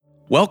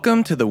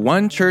Welcome to the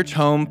One Church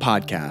Home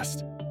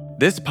podcast.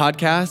 This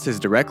podcast is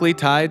directly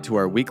tied to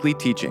our weekly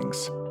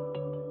teachings.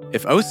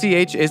 If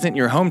OCH isn't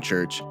your home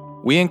church,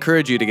 we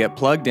encourage you to get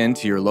plugged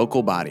into your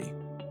local body.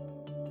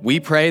 We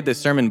pray this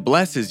sermon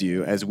blesses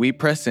you as we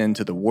press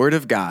into the Word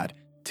of God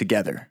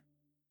together.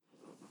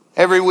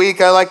 Every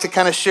week I like to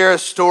kind of share a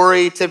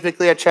story.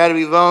 Typically I try to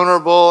be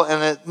vulnerable,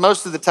 and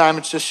most of the time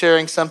it's just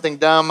sharing something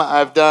dumb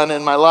I've done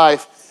in my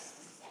life.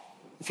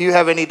 If you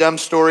have any dumb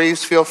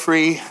stories, feel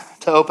free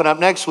to open up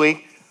next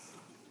week.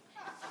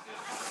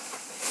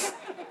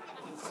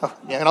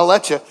 Yeah, and I'll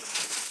let you.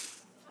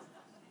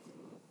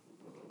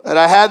 But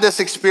I had this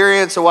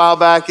experience a while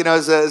back,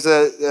 as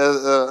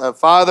a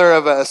father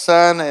of a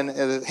son and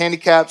a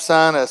handicapped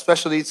son, a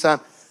special needs son.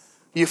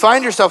 You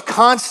find yourself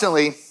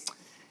constantly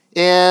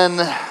in,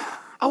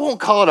 I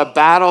won't call it a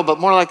battle, but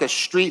more like a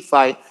street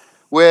fight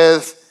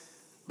with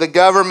the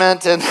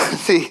government and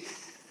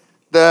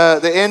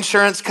the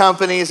insurance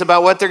companies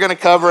about what they're going to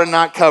cover and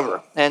not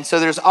cover. And so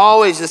there's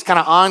always this kind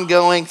of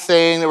ongoing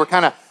thing that we're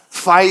kind of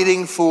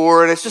fighting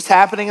for, and it's just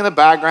happening in the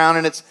background,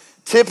 and it's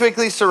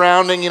typically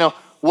surrounding,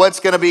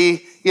 what's going to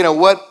be,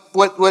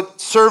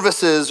 what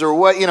services or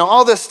what,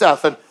 all this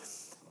stuff. And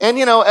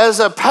as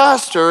a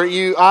pastor,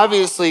 you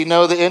obviously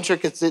know the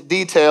intricate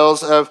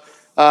details of,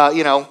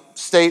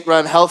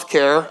 state-run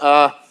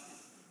healthcare.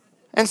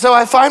 And so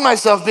I find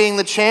myself being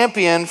the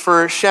champion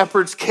for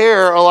Shepherd's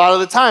Care a lot of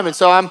the time. And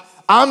so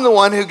I'm the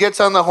one who gets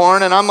on the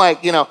horn, and I'm like,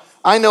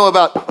 I know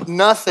about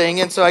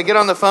nothing. And so I get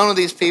on the phone with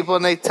these people,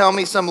 and they tell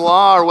me some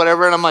law or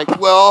whatever, and I'm like,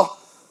 well,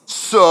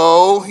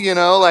 so, I don't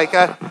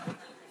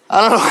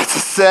know what to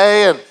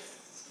say.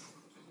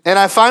 And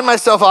I find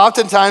myself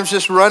oftentimes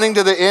just running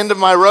to the end of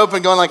my rope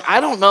and going like, I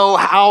don't know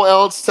how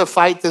else to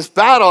fight this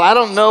battle. I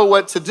don't know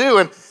what to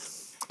do.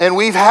 And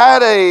we've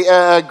had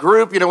a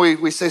group,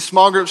 we say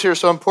small groups here are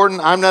so important.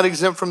 I'm not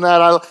exempt from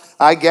that.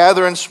 I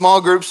gather in small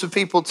groups of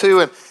people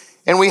too.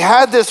 And we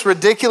had this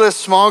ridiculous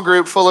small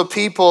group full of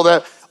people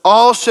that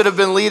all should have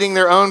been leading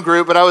their own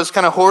group, but I was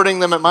kind of hoarding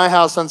them at my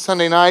house on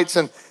Sunday nights.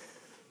 And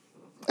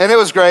it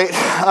was great,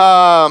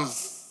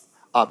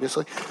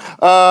 obviously.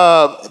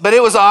 But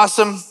it was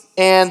awesome.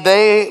 And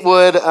they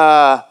would,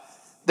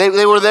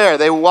 they were there.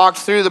 They walked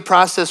through the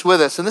process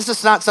with us. And this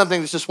is not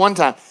something that's just one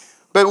time.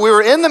 But we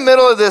were in the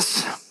middle of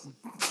this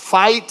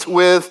fight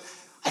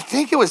with, I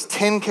think it was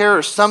TennCare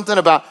or something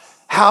about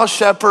how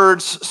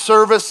Shepherd's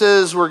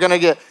services were going to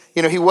get,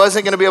 he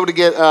wasn't going to be able to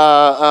get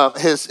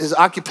his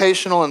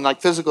occupational and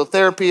like physical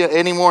therapy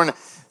anymore. And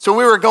so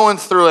we were going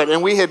through it,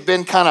 and we had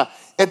been kind of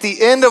at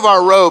the end of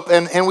our rope,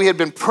 and we had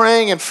been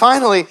praying. And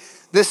finally,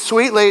 this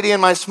sweet lady in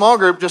my small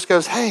group just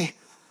goes, hey,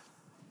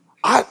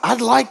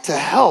 I'd like to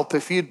help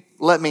if you'd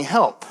let me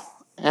help.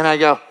 And I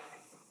go,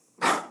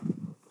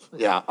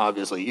 yeah,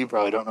 obviously, you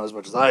probably don't know as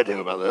much as I do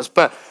about this,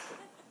 but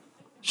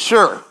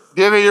sure,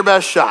 give it your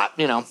best shot,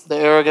 the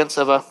arrogance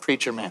of a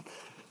preacher man.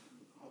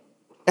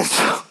 And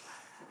so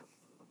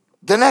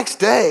the next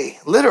day,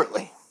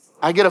 literally,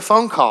 I get a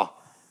phone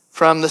call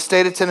from the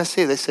state of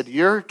Tennessee. They said,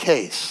 your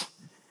case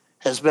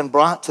has been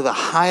brought to the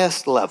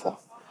highest level.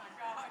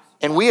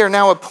 And we are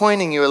now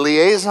appointing you a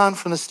liaison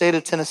from the state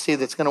of Tennessee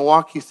that's going to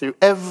walk you through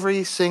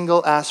every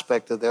single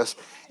aspect of this.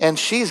 And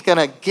she's going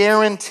to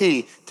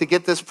guarantee to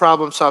get this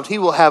problem solved. He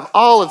will have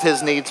all of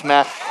his needs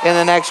met in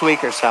the next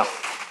week or so.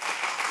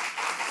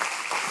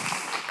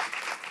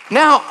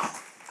 Now,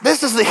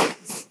 this is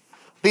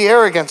the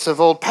arrogance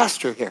of old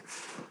pastor here.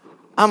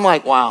 I'm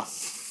like, wow,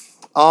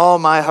 all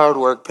my hard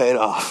work paid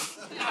off.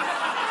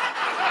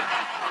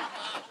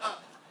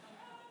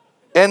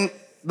 And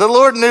the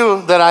Lord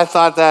knew that I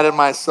thought that in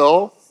my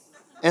soul.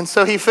 And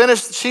so she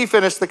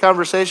finished the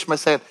conversation by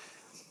saying,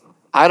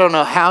 I don't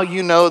know how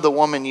you know the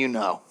woman you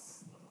know,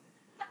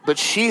 but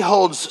she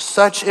holds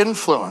such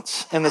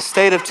influence in the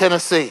state of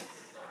Tennessee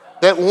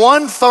that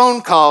one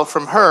phone call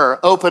from her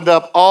opened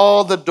up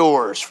all the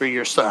doors for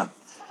your son.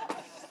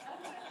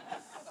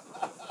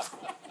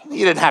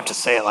 You didn't have to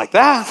say it like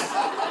that.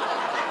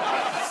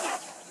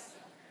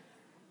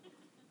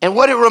 And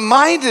what it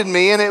reminded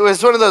me, and it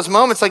was one of those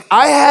moments, like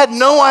I had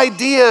no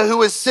idea who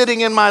was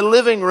sitting in my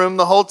living room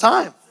the whole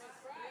time.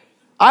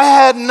 I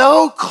had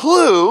no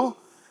clue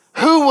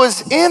who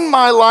was in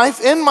my life,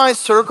 in my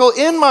circle,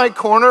 in my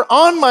corner,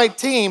 on my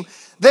team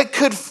that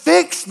could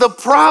fix the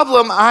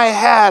problem I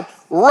had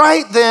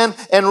right then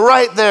and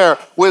right there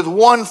with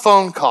one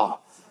phone call.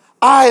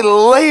 I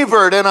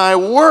labored and I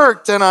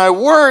worked and I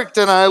worked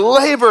and I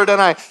labored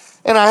and I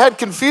had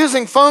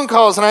confusing phone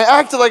calls, and I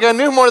acted like I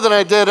knew more than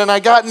I did, and I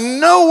got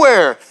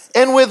nowhere.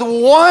 And with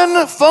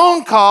one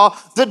phone call,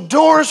 the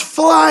doors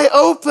fly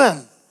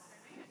open.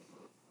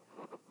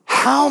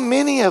 How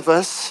many of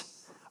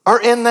us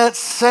are in that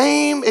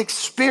same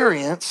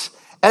experience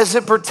as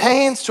it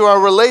pertains to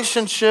our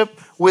relationship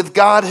with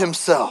God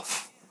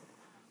Himself?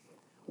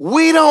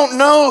 We don't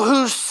know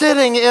who's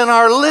sitting in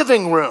our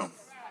living room.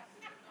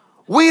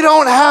 We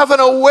don't have an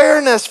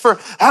awareness for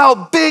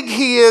how big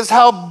he is,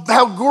 how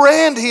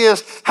grand he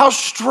is, how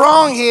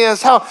strong he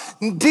is, how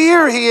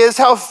dear he is,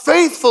 how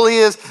faithful he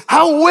is,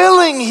 how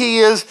willing he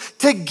is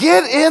to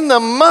get in the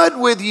mud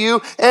with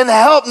you and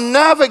help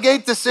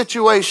navigate the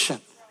situation.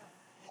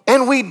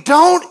 And we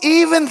don't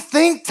even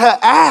think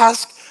to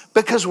ask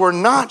because we're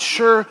not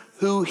sure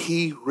who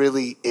he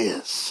really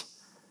is.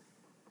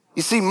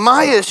 You see,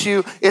 my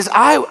issue is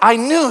I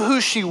knew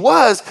who she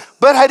was,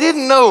 but I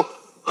didn't know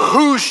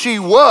who she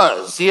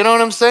was. You know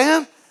what I'm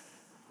saying?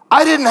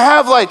 I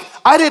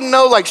didn't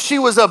know she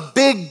was a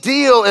big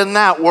deal in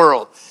that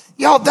world.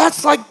 Y'all,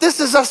 this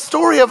is a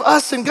story of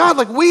us and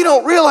God. We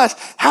don't realize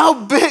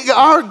how big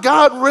our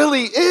God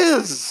really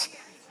is.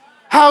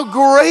 How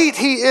great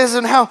he is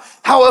and how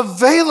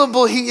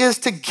available he is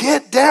to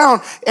get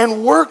down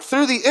and work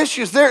through the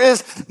issues. There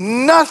is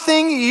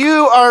nothing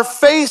you are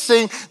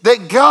facing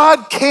that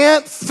God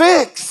can't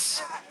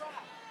fix.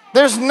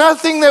 There's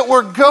nothing that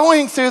we're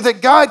going through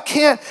that God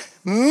can't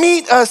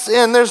meet us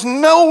in. There's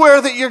nowhere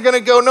that you're going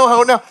to go,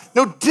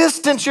 no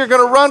distance you're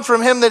going to run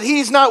from him that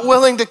he's not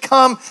willing to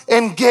come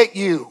and get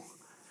you.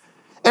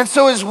 And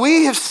so as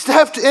we have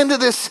stepped into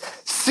this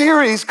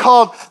series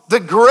called The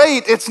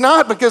Great, it's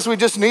not because we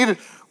just needed,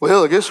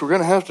 I guess we're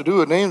going to have to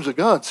do a Names of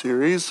God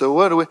series, so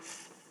what do we...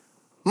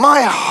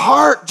 My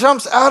heart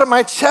jumps out of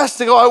my chest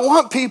to go, I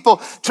want people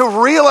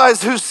to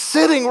realize who's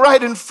sitting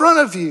right in front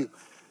of you,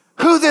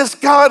 who this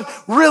God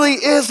really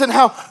is and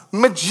how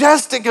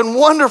majestic and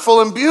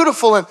wonderful and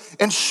beautiful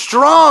and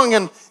strong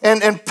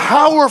and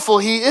powerful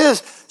he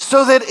is,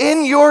 so that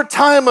in your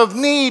time of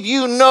need,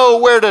 you know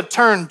where to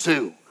turn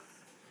to.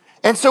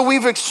 And so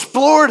we've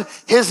explored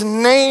his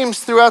names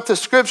throughout the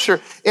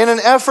scripture in an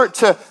effort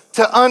to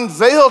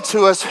unveil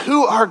to us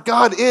who our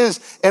God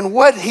is and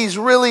what he's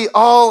really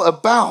all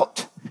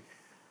about.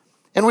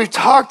 And we've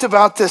talked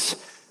about this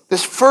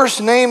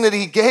first name that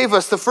he gave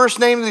us. The first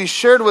name that he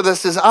shared with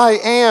us is I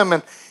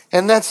am,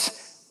 and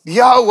that's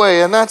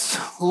Yahweh, and that's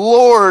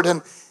Lord.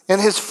 And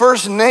his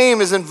first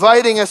name is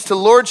inviting us to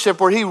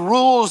lordship, where he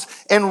rules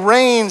and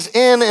reigns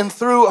in and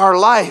through our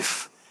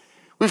life.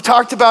 We've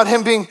talked about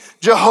him being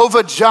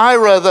Jehovah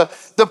Jireh,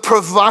 the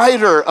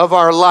provider of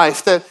our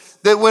life, that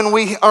when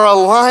we are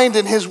aligned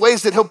in his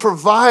ways, that he'll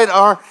provide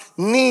our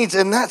needs.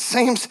 And that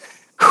seems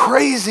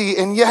crazy,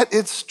 and yet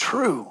it's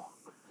true.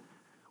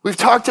 We've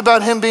talked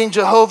about him being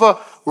Jehovah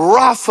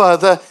Rapha,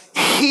 the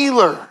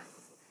healer.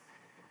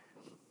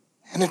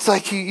 And it's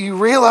like you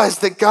realize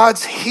that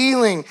God's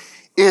healing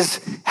is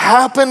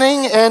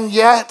happening and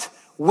yet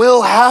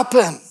will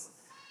happen.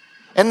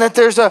 And that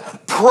there's a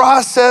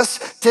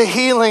process to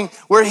healing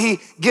where he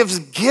gives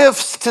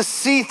gifts to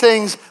see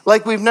things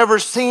like we've never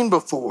seen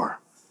before.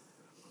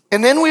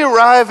 And then we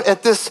arrive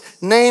at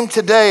this name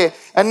today,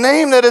 a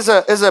name that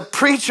as a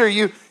preacher,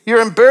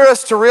 you're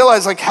embarrassed to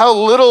realize how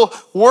little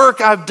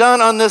work I've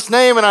done on this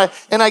name. And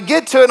I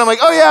get to it and I'm like,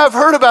 oh yeah, I've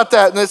heard about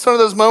that. And it's one of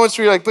those moments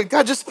where you're like, but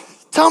God, just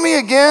tell me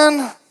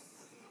again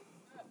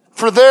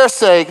for their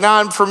sake,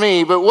 not for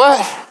me. But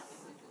what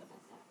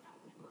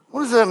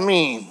does that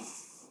mean?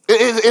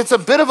 It's a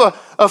bit of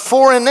a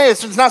foreign name.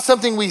 It's not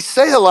something we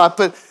say a lot,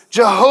 but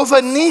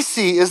Jehovah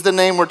Nissi is the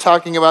name we're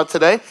talking about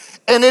today.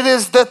 And it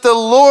is that the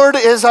Lord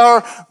is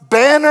our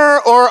banner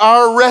or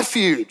our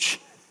refuge.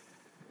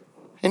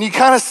 And you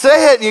kind of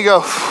say it and you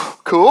go,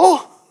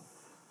 cool.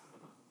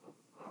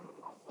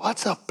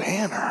 What's a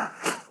banner?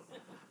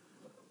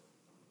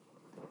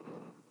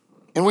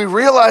 And we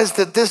realize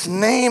that this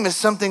name is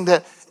something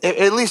that,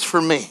 at least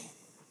for me,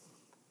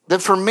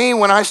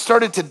 when I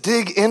started to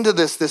dig into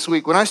this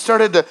week, when I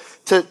started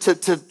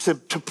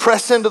to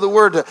press into the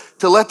word,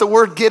 to let the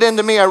word get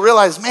into me, I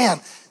realized, man,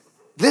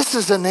 this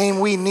is a name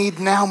we need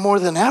now more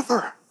than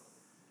ever.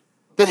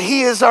 That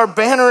he is our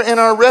banner and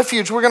our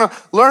refuge. We're going to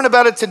learn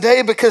about it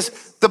today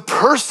because the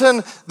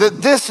person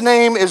that this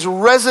name is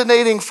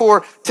resonating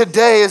for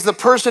today is the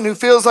person who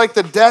feels like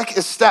the deck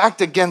is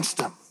stacked against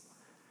them.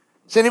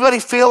 Does anybody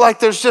feel like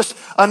there's just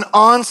an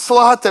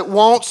onslaught that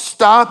won't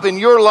stop in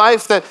your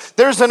life, that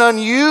there's an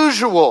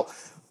unusual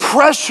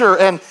pressure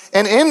and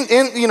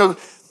in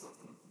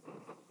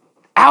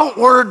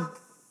outward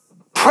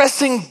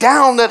pressing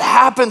down that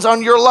happens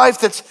on your life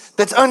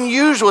that's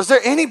unusual? Is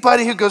there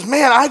anybody who goes,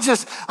 man,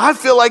 I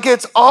feel like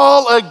it's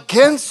all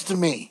against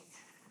me?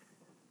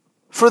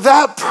 For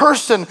that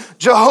person,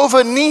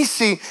 Jehovah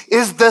Nissi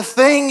is the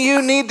thing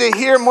you need to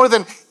hear more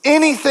than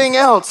anything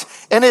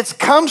else. And it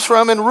comes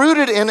from and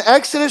rooted in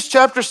Exodus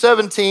chapter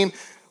 17,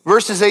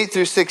 verses 8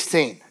 through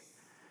 16.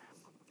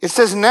 It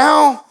says,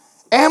 now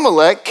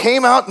Amalek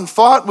came out and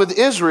fought with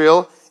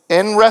Israel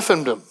in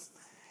Rephidim.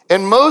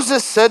 And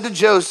Moses said to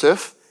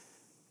Joseph,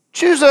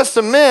 choose us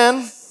some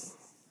men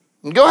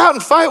and go out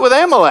and fight with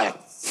Amalek.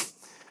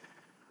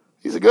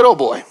 He's a good old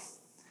boy.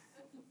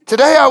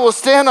 Today I will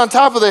stand on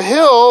top of the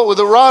hill with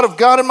the rod of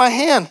God in my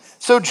hand.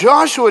 So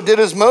Joshua did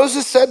as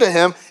Moses said to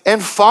him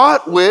and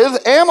fought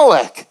with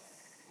Amalek.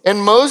 And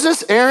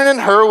Moses, Aaron, and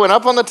Hur went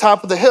up on the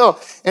top of the hill.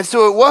 And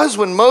so it was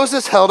when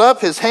Moses held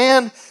up his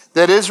hand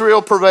that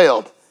Israel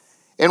prevailed.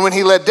 And when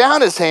he let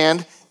down his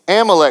hand,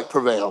 Amalek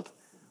prevailed.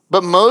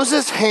 But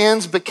Moses'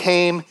 hands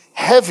became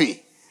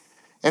heavy.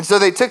 And so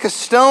they took a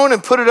stone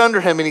and put it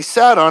under him, and he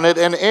sat on it,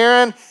 and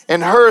Aaron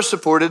and Hur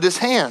supported his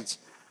hands,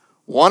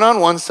 one on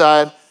one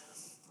side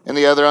and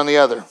the other on the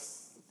other.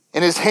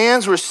 And his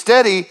hands were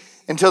steady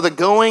until the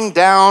going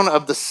down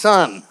of the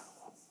sun.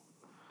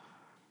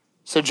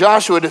 So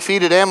Joshua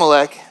defeated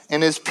Amalek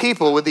and his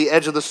people with the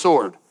edge of the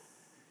sword.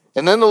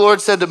 And then the Lord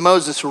said to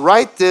Moses,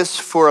 write this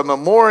for a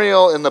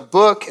memorial in the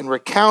book and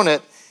recount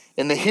it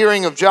in the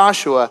hearing of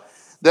Joshua,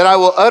 that I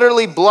will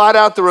utterly blot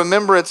out the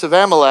remembrance of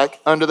Amalek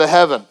under the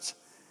heavens.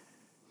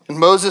 And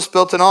Moses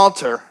built an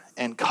altar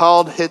and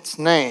called its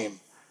name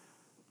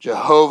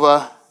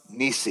Jehovah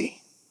Nissi.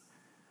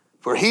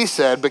 For he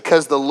said,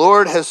 because the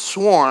Lord has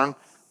sworn,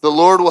 the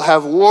Lord will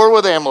have war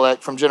with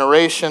Amalek from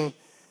generation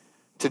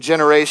to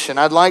generation.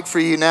 I'd like for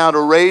you now to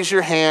raise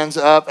your hands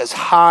up as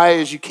high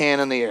as you can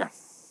in the air.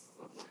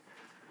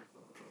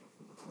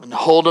 And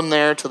hold them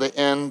there to the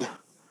end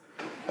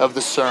of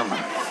the sermon.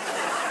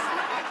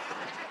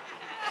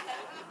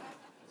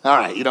 All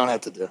right, you don't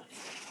have to do it.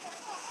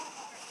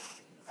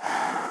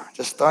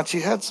 Just thought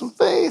you had some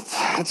faith.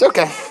 It's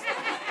okay.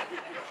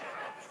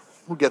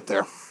 We'll get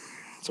there.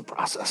 It's a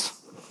process.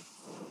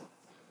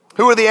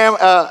 Who are the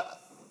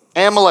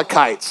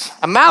Amalekites?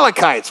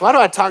 Amalekites. Why do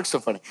I talk so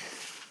funny?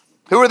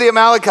 Who are the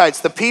Amalekites?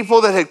 The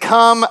people that had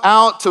come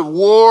out to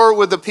war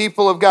with the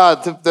people of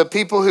God. The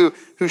people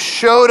who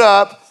showed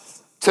up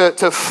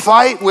to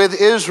fight with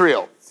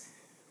Israel.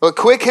 Well, a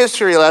quick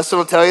history lesson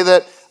will tell you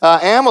that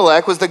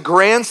Amalek was the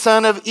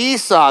grandson of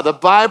Esau, the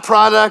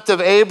byproduct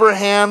of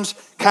Abraham's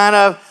kind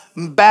of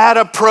bad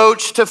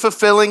approach to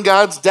fulfilling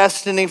God's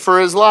destiny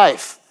for his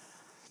life.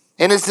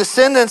 And his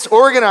descendants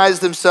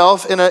organized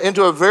themselves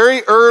into a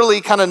very early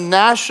kind of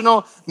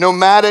national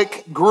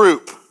nomadic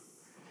group.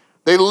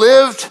 They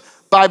lived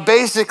by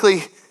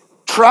basically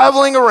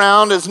traveling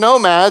around as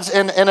nomads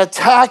and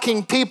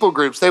attacking people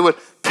groups. They would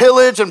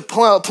pillage and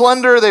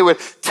plunder. They would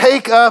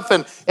take up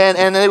and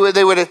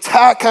they would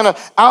attack kind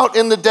of out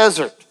in the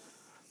desert.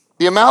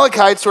 The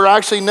Amalekites were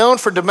actually known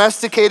for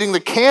domesticating the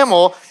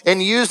camel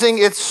and using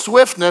its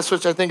swiftness,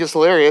 which I think is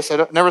hilarious.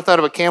 I never thought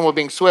of a camel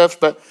being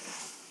swift, but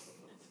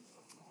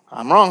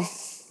I'm wrong.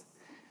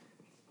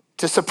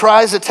 To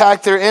surprise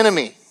attack their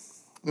enemy.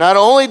 Not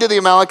only did the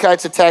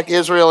Amalekites attack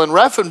Israel in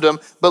Rephidim,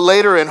 but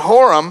later in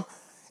Horem.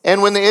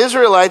 And when the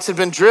Israelites had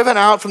been driven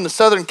out from the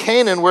southern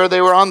Canaan, where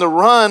they were on the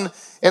run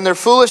in their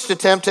foolish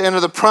attempt to enter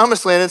the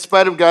promised land in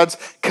spite of God's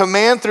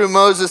command through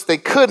Moses, they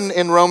couldn't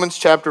in Romans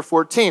chapter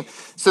 14.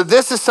 So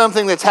this is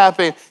something that's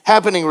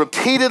happening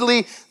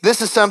repeatedly. This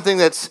is something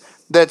that's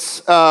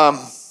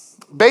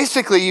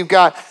basically you've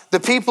got the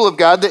people of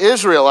God, the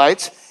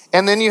Israelites,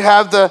 and then you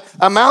have the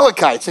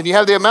Amalekites. And you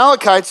have the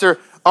Amalekites are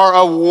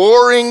a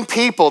warring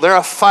people. They're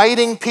a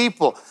fighting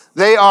people.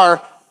 They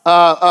are,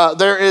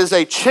 there is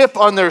a chip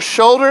on their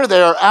shoulder.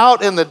 They are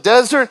out in the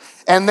desert,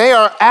 and they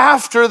are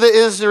after the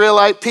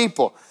Israelite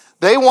people.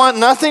 They want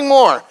nothing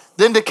more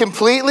than to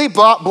completely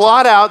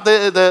blot out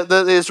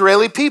the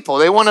Israeli people.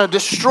 They want to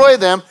destroy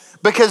them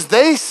because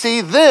they see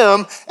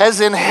them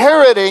as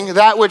inheriting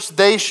that which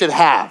they should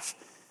have.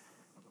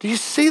 Do you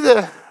see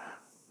the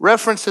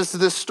references to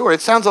this story?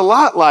 It sounds a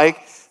lot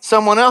like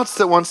someone else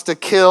that wants to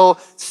kill,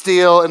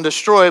 steal, and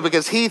destroy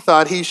because he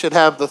thought he should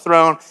have the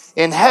throne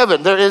in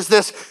heaven. There is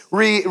this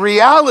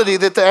reality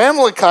that the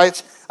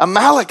Amalekites,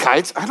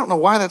 I don't know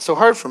why that's so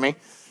hard for me.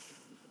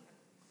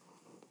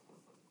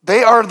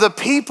 They are the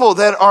people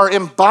that are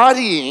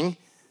embodying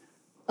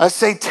a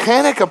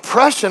satanic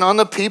oppression on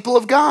the people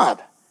of God.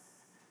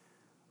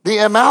 The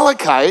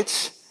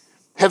Amalekites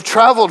have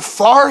traveled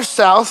far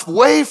south,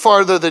 way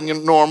farther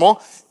than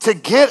normal, to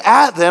get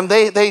at them.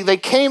 They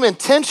came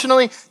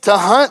intentionally to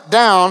hunt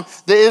down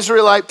the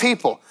Israelite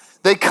people.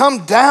 They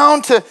come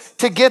down to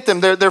get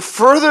them. They're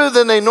further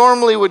than they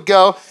normally would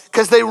go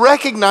because they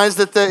recognize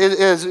that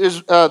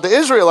the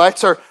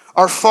Israelites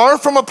are far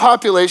from a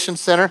population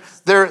center.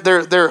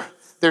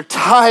 They're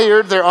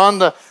tired. They're on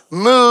the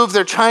move.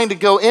 They're trying to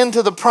go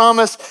into the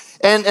promise.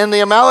 And the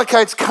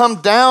Amalekites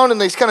come down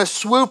and they kind of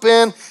swoop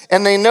in,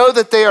 and they know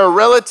that they are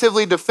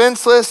relatively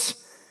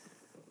defenseless.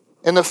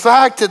 And the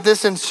fact that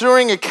this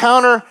ensuing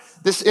encounter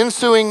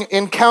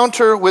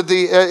with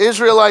the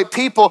Israelite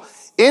people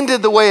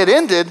ended the way it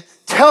ended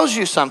tells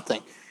you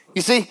something.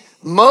 You see,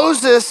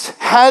 Moses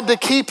had to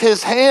keep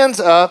his hands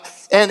up,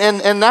 and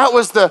that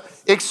was the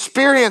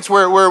experience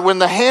where when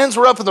the hands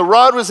were up and the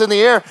rod was in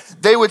the air,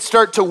 they would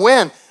start to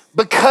win.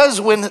 Because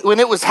when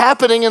it was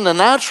happening in the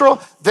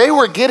natural, they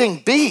were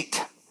getting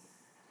beat.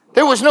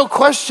 There was no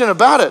question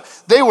about it.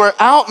 They were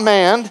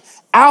outmanned,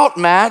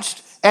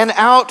 outmatched, and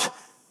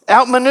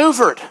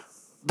outmaneuvered.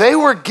 They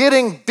were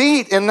getting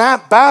beat in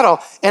that battle,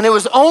 and it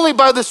was only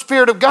by the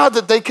Spirit of God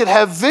that they could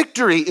have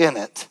victory in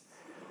it.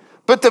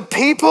 But the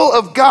people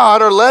of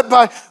God are led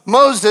by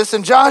Moses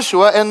and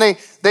Joshua, and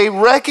they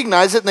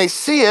recognize it and they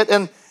see it,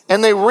 and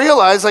they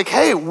realize, like,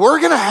 hey, we're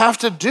going to have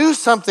to do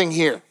something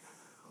here.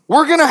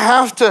 We're going to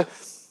have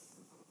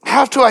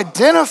to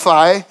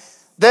identify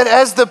that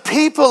as the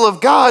people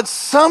of God,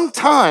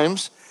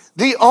 sometimes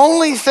The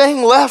only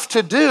thing left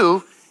to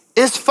do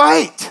is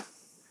fight.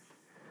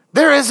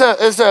 There is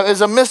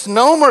a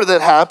misnomer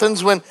that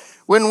happens when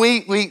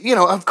we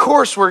of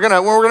course we're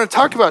gonna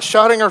talk about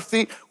shodding our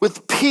feet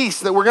with peace,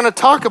 that we're gonna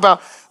talk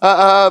about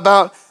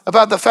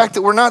the fact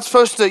that we're not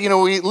supposed to,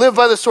 we live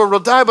by the sword, we'll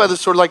die by the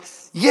sword. Like,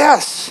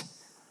 yes.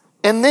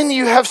 And then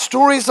you have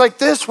stories like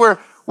this where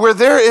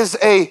there is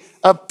a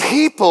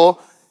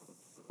people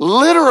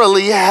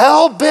literally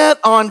hell-bent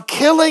on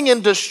killing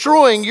and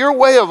destroying your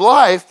way of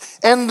life,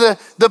 and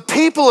the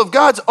people of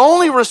God's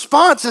only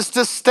response is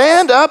to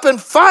stand up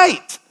and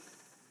fight.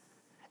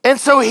 And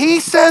so he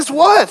says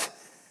what?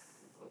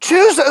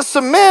 Choose us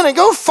some men and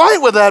go fight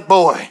with that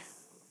boy.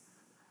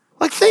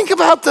 Like, think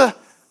about the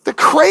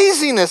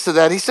craziness of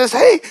that. He says,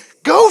 hey,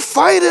 go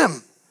fight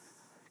him.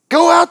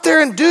 Go out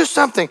there and do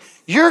something.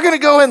 You're going to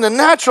go in the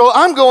natural,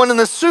 I'm going in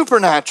the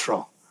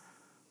supernatural.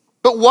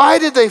 But why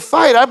did they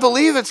fight? I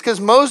believe it's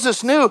because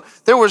Moses knew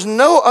there was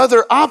no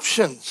other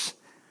options.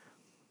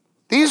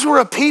 These were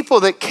a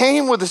people that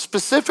came with a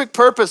specific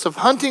purpose of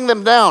hunting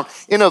them down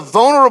in a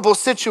vulnerable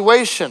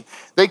situation.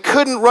 They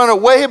couldn't run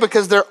away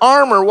because their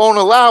armor won't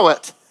allow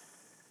it.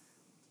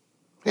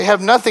 They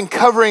have nothing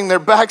covering their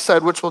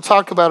backside, which we'll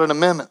talk about in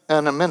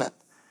a minute.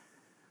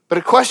 But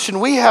a question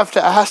we have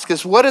to ask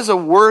is, what is a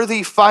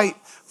worthy fight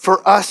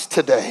for us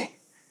today?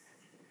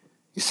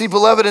 You see,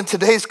 beloved, in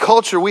today's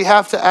culture, we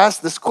have to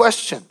ask this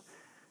question.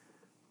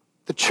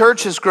 The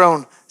church has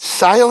grown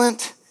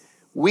silent,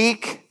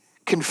 weak,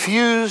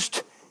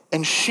 confused,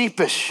 and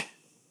sheepish.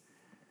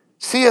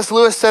 C.S.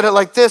 Lewis said it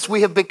like this: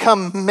 we have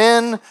become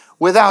men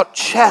without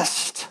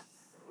chest,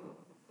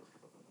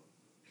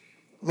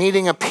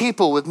 meaning a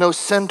people with no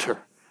center.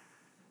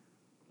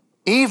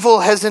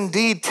 Evil has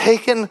indeed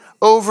taken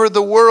over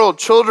the world.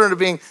 Children are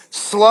being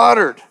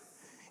slaughtered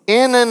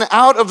in and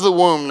out of the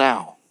womb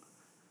now.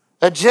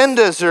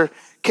 Agendas are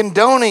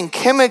condoning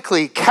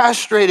chemically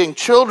castrating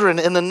children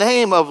in the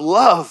name of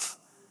love.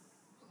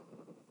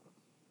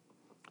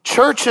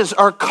 Churches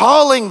are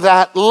calling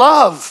that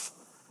love.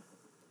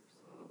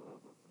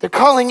 They're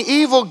calling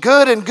evil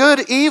good and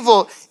good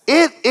evil.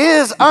 It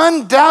is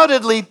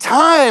undoubtedly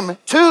time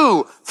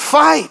to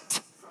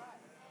fight.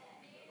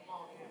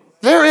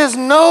 There is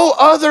no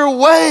other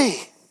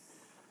way.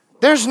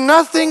 There's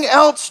nothing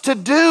else to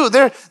do.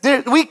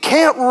 We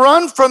can't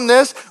run from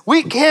this.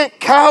 We can't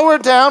cower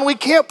down. We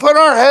can't put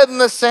our head in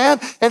the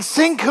sand and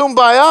sing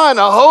Kumbaya and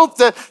hope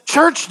that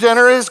church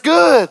dinner is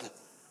good.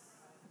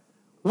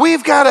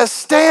 We've got to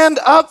stand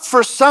up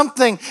for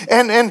something,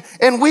 and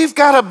we've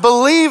got to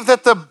believe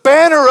that the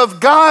banner of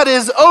God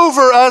is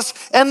over us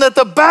and that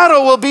the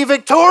battle will be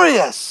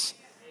victorious.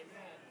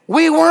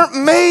 We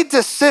weren't made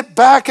to sit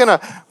back in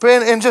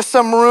just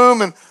some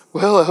room and,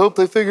 well, I hope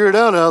they figure it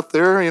out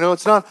there.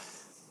 It's not.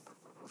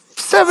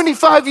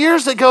 75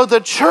 years ago,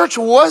 the church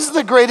was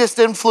the greatest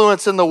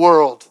influence in the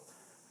world.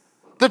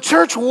 The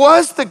church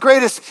was the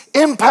greatest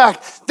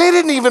impact. They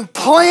didn't even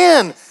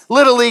plan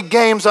Little League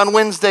games on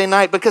Wednesday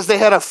night because they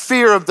had a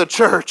fear of the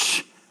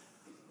church.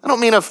 I don't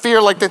mean a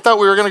fear like they thought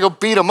we were going to go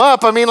beat them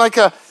up. I mean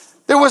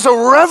there was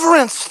a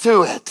reverence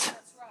to it.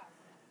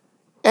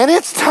 And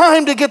it's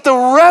time to get the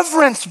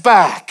reverence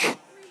back.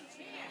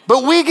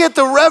 But we get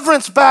the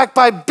reverence back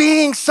by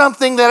being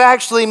something that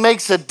actually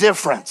makes a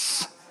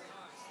difference.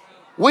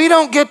 We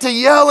don't get to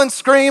yell and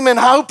scream and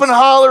hope and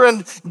holler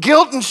and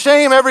guilt and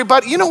shame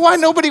everybody. You know why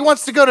nobody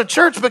wants to go to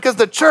church? Because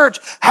the church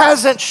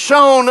hasn't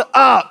shown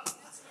up.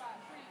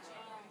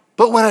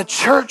 But when a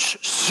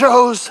church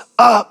shows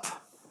up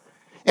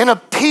and a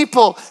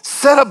people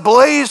set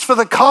ablaze for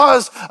the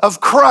cause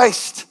of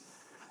Christ,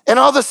 and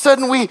all of a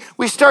sudden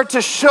we start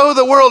to show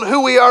the world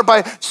who we are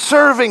by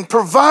serving,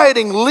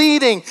 providing,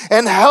 leading,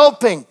 and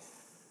helping.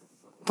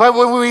 But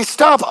when we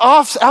stop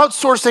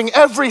outsourcing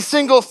every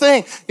single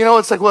thing,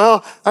 it's like,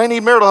 well, I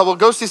need marital help. Well,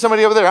 go see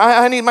somebody over there.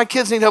 I need, my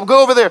kids need help.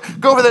 Go over there.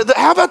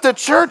 How about the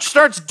church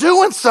starts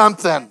doing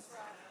something?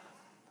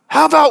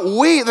 How about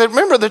we?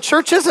 Remember, the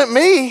church isn't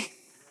me.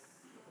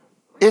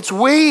 It's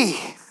we.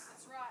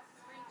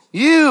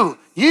 You,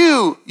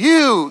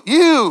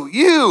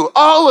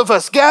 all of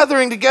us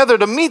gathering together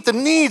to meet the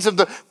needs of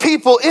the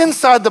people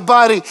inside the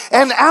body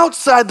and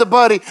outside the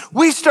body.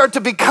 We start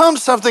to become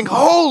something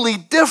wholly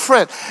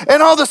different.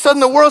 And all of a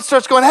sudden the world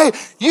starts going, hey,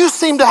 you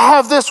seem to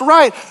have this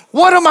right.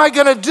 What am I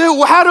going to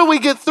do? How do we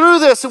get through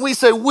this? And we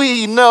say,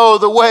 we know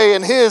the way,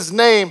 and his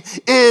name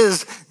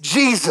is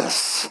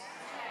Jesus.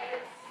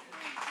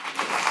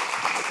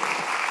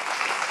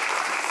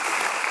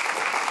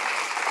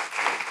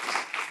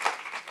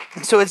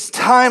 And so it's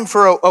time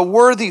for a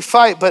worthy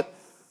fight. But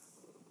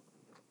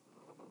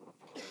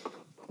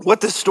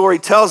what this story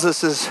tells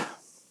us is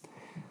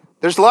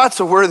there's lots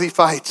of worthy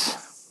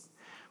fights,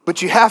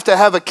 but you have to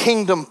have a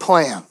kingdom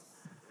plan.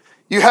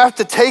 You have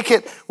to take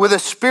it with a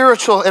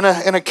spiritual and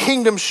a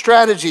kingdom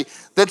strategy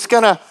that's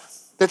gonna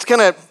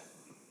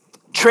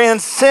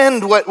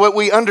transcend what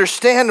we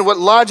understand and what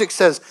logic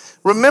says.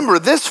 Remember,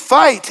 this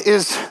fight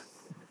it's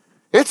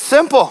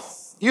simple.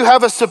 You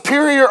have a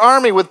superior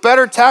army with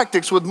better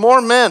tactics, with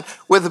more men,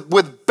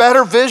 with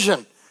better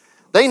vision.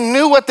 They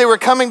knew what they were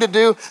coming to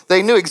do.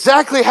 They knew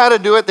exactly how to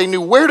do it. They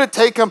knew where to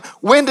take them,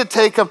 when to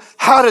take them,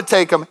 how to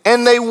take them,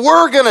 and they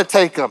were going to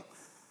take them.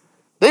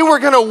 They were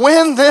going to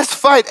win this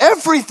fight.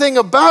 Everything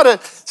about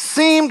it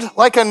seemed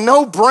like a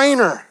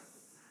no-brainer.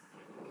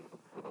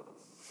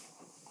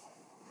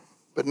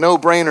 But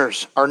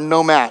no-brainers are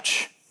no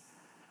match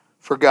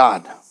for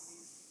God.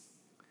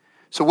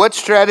 So what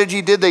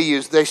strategy did they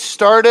use?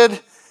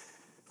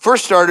 For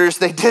starters,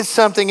 they did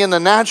something in the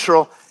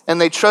natural and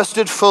they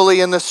trusted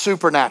fully in the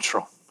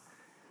supernatural.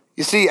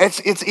 You see,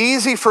 it's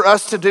easy for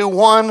us to do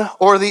one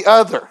or the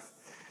other.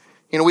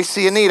 You know, we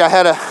see a need. I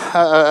had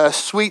a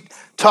sweet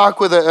talk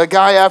with a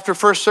guy after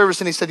first service,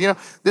 and he said,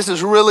 this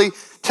is really,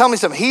 tell me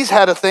something. He's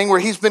had a thing where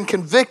he's been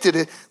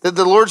convicted that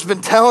the Lord's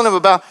been telling him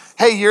about,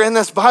 hey, you're in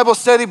this Bible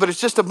study, but it's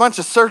just a bunch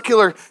of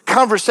circular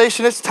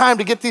conversation. It's time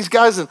to get these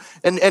guys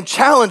and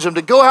challenge them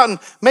to go out and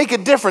make a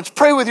difference.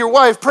 Pray with your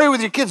wife, pray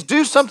with your kids.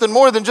 Do something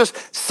more than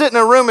just sit in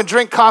a room and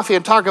drink coffee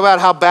and talk about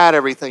how bad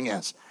everything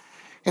is.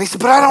 And he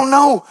said, but I don't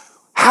know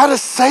how to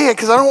say it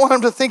because I don't want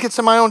him to think it's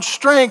in my own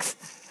strength.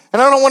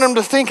 And I don't want him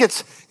to think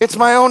it's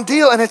my own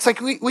deal. And it's like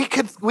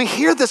we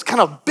hear this kind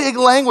of big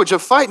language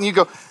of fight, and you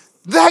go,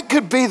 that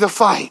could be the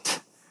fight.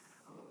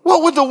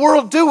 What would the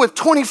world do with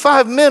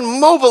 25 men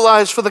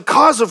mobilized for the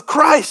cause of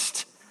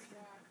Christ?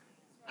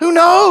 Who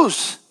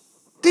knows?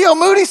 D.L.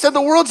 Moody said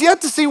the world's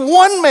yet to see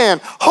one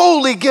man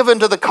wholly given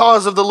to the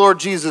cause of the Lord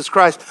Jesus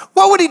Christ.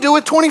 What would he do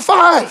with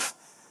 25?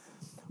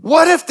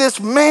 What if this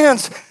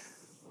man's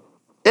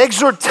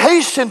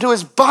exhortation to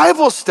his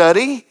Bible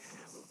study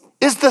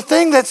is the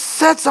thing that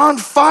sets on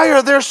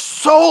fire their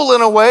soul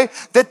in a way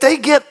that they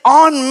get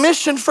on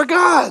mission for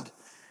God?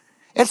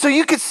 And so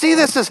you could see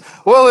this as,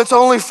 well, it's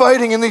only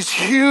fighting in these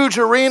huge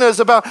arenas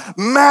about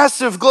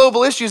massive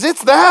global issues.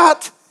 It's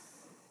that,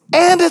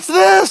 and it's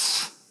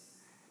this,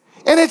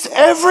 and it's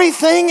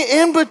everything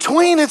in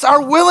between. It's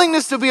our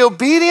willingness to be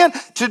obedient,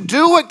 to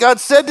do what God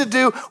said to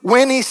do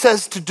when he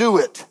says to do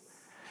it.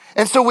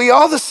 And so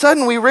all of a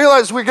sudden we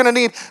realize we're gonna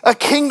need a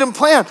kingdom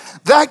plan.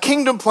 That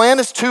kingdom plan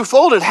is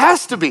twofold. It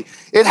has to be.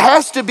 It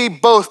has to be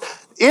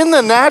both in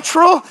the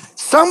natural,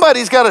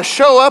 somebody's gotta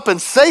show up and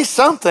say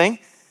something,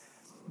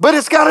 but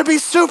it's gotta be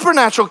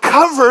supernatural,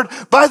 covered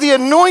by the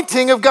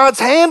anointing of God's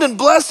hand and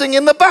blessing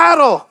in the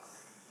battle.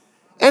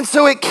 And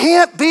so it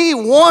can't be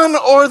one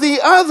or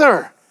the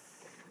other.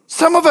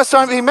 Some of us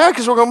aren't being mad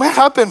because we're going, man,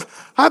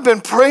 I've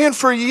been praying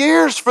for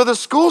years for the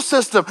school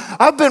system.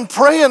 I've been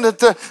praying that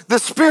the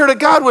Spirit of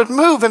God would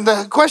move. And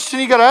the question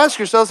you got to ask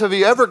yourselves, have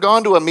you ever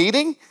gone to a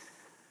meeting?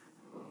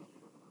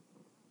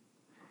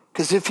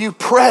 Because if you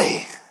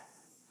pray,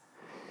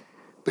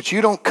 but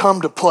you don't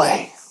come to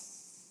play,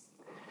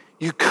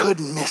 you could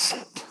miss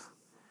it.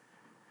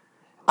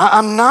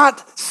 I'm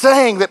not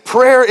saying that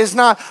prayer is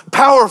not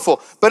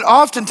powerful, but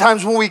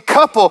oftentimes when we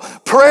couple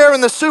prayer in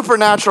the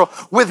supernatural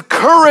with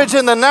courage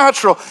in the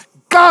natural,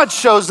 God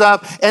shows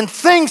up and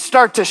things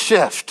start to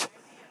shift.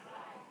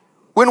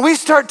 When we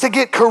start to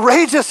get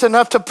courageous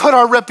enough to put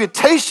our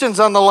reputations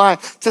on the line,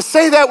 to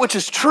say that which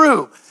is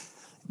true,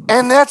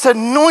 and that's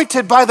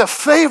anointed by the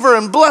favor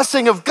and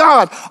blessing of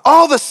God,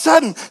 all of a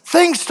sudden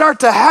things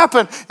start to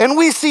happen and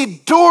we see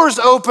doors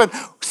open,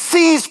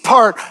 seas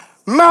part,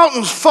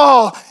 mountains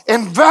fall,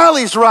 and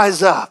valleys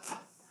rise up.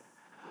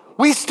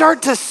 We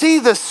start to see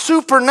the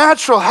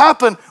supernatural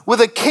happen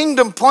with a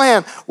kingdom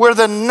plan where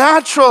the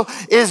natural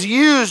is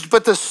used,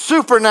 but the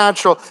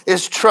supernatural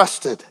is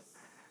trusted.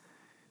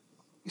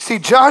 You see,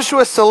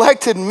 Joshua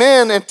selected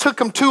men and took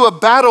them to a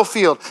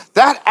battlefield.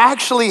 That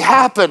actually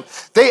happened.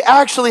 They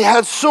actually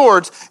had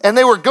swords and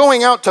they were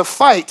going out to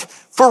fight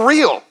for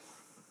real.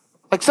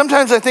 Like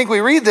sometimes I think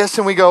we read this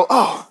and we go,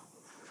 oh,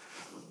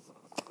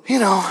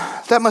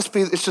 that must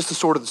be, it's just the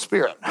sword of the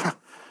Spirit.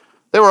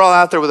 They were all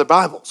out there with their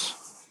Bibles.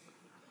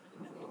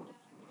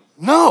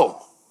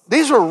 No,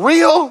 these were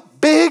real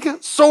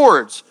big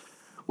swords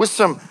with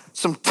some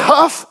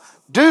tough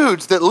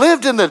dudes that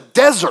lived in the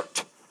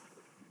desert.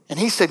 And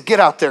he said, get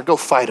out there, go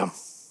fight them.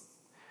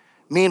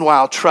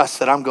 Meanwhile, trust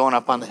that I'm going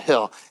up on the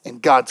hill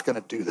and God's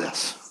gonna do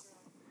this.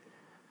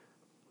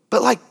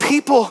 But like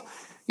people,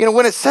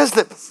 when it says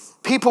that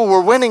people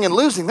were winning and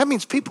losing, that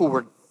means people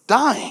were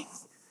dying.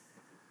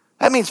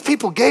 That means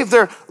people gave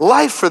their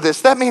life for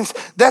this. That means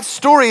that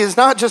story is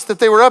not just that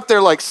they were up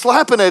there like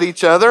slapping at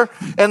each other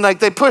and like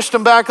they pushed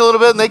them back a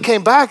little bit and they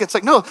came back. It's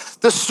like, no,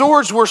 the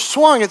swords were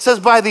swung. It says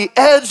by the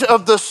edge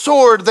of the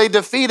sword, they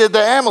defeated the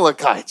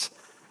Amalekites.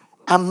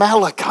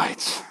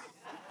 Amalekites.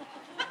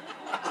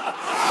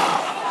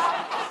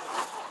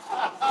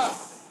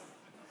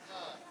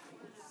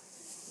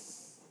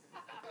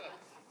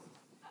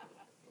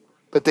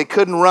 But they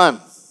couldn't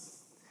run.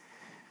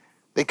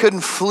 They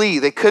couldn't flee.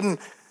 They couldn't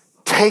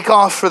take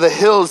off for the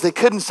hills. They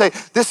couldn't say,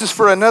 this is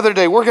for another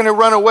day. We're going to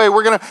run away.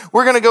 We're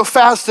going to go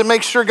fast and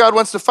make sure God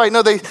wants to fight.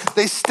 No, they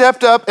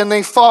stepped up and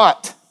they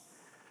fought.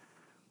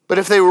 But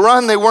if they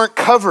run, they weren't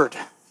covered.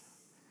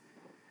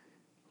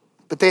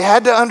 But they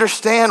had to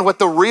understand what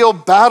the real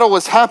battle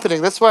was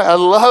happening. That's why I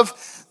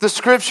love the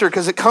scripture,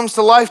 because it comes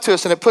to life to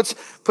us and it puts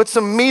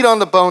some meat on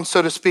the bone,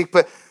 so to speak.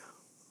 But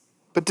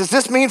But does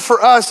this mean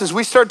for us, as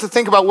we start to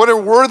think about what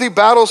are worthy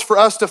battles for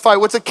us to fight,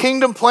 what's a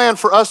kingdom plan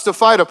for us to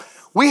fight them,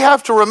 we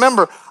have to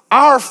remember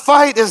our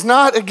fight is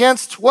not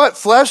against what?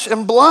 Flesh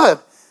and blood.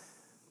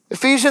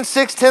 Ephesians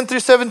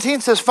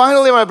 6:10-17 says,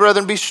 finally, my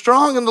brethren, be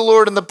strong in the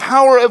Lord and the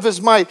power of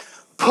his might.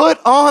 Put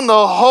on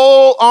the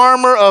whole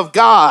armor of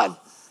God.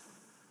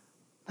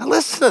 Now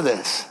listen to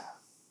this.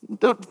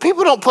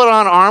 People don't put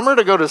on armor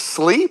to go to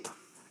sleep.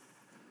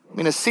 I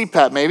mean, a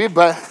CPAP maybe,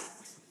 but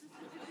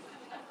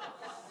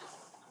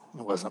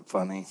it wasn't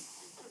funny.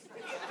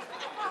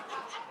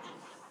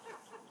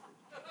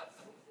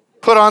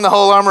 Put on the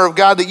whole armor of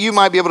God that you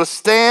might be able to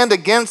stand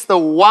against the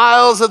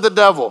wiles of the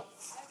devil.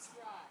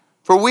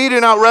 For we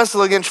do not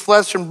wrestle against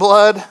flesh and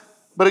blood,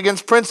 but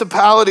against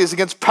principalities,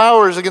 against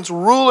powers, against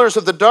rulers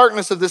of the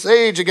darkness of this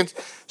age, against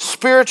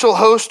spiritual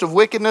hosts of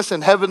wickedness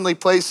in heavenly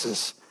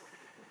places.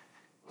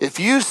 If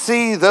you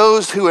see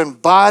those who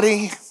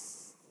embody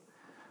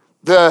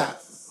the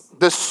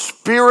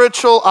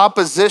spiritual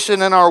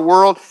opposition in our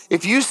world,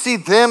 if you see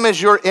them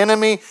as your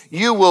enemy,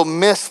 you will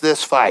miss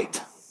this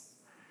fight.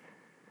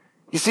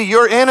 You see,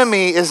 your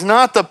enemy is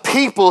not the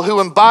people who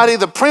embody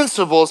the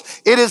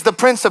principles. It is the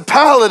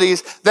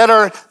principalities that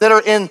are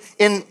in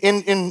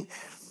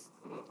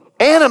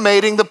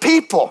animating the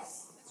people.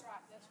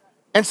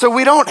 And so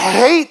we don't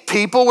hate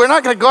people. We're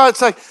not going to go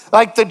out. It's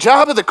like the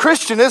job of the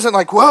Christian isn't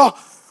like, well,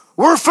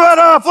 we're fed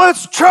up,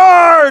 let's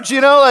charge.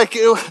 It's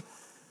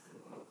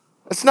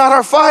not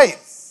our fight.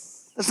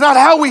 It's not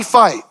how we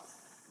fight.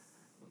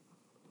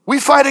 We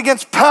fight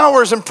against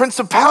powers and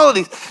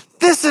principalities.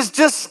 This is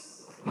just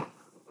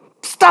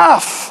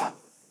stuff.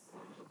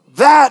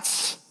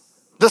 That's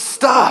the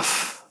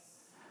stuff.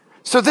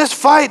 So this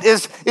fight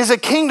is a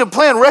kingdom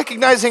plan,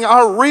 recognizing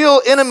our real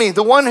enemy,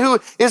 the one who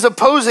is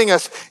opposing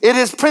us. It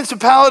is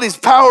principalities,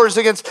 powers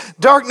against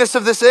darkness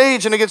of this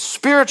age and against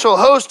spiritual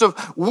host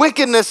of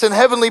wickedness in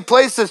heavenly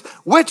places,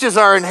 which is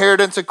our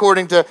inheritance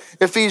according to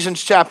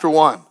Ephesians chapter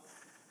 1.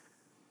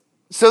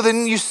 So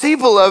then you see,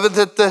 beloved,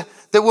 that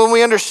when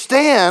we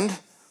understand,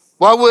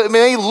 while it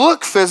may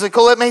look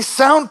physical, it may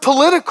sound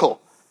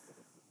political.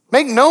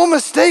 Make no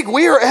mistake,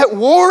 we are at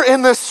war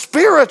in the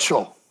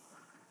spiritual.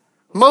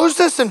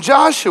 Moses and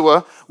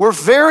Joshua were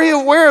very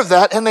aware of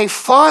that, and they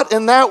fought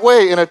in that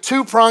way in a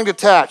two-pronged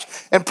attack.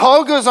 And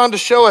Paul goes on to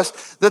show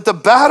us that the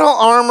battle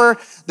armor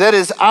that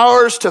is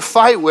ours to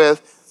fight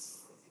with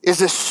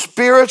is a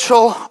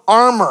spiritual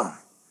armor.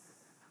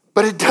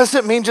 But it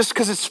doesn't mean just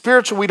because it's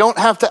spiritual, we don't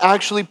have to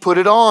actually put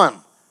it on.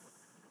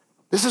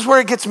 This is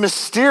where it gets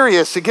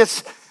mysterious. It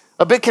gets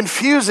a bit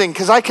confusing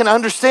because I can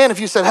understand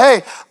if you said,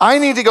 hey, I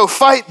need to go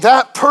fight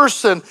that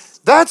person.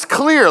 That's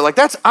clear,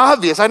 that's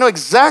obvious. I know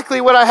exactly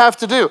what I have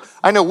to do.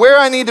 I know where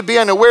I need to be,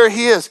 I know where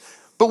he is.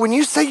 But when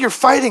you say you're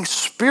fighting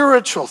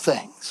spiritual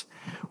things,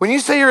 when you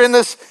say you're in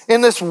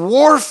this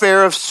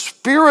warfare of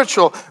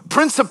spiritual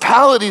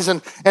principalities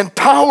and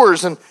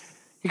powers, and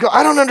you go,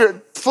 I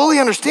don't fully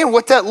understand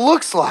what that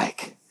looks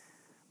like.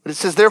 But it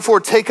says,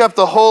 therefore, take up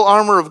the whole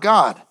armor of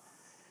God,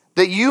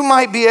 that you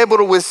might be able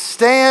to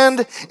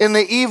withstand in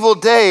the evil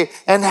day,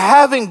 and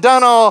having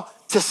done all,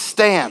 to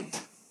stand.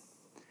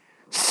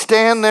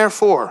 Stand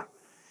therefore,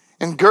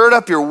 and gird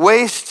up your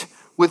waist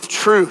with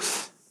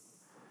truth.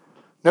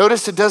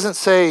 Notice it doesn't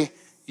say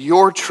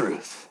your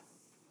truth.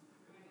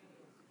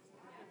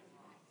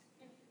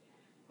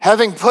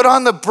 Having put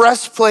on the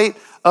breastplate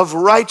of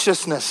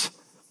righteousness.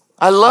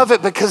 I love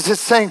it because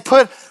it's saying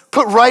put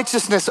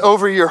righteousness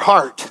over your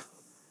heart.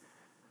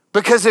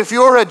 Because if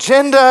your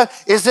agenda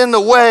is in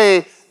the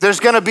way, there's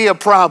going to be a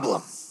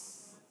problem.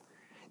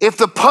 If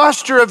the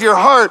posture of your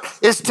heart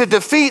is to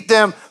defeat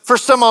them for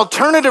some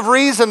alternative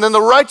reason than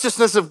the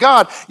righteousness of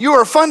God, you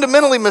are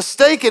fundamentally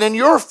mistaken and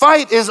your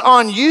fight is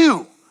on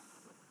you.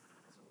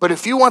 But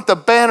if you want the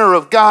banner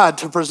of God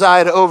to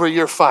preside over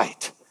your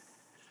fight,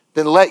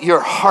 then let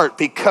your heart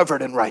be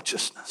covered in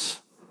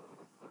righteousness.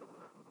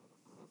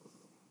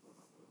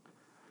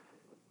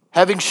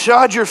 Having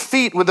shod your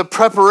feet with the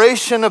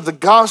preparation of the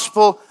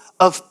gospel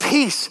of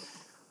peace.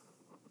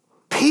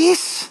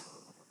 Peace?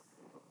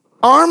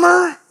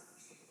 Armor?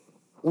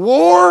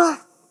 War?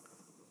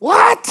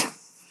 What?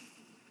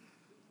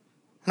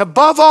 And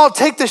above all,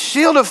 take the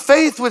shield of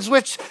faith with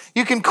which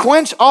you can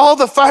quench all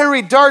the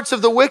fiery darts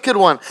of the wicked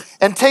one,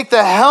 and take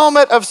the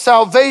helmet of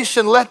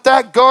salvation. Let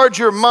that guard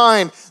your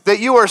mind, that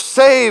you are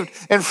saved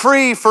and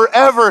free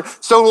forever.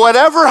 So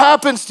whatever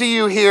happens to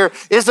you here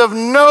is of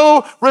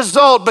no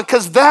result,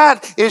 because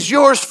that is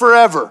yours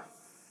forever.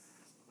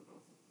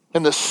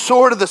 And the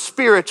sword of the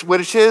Spirit,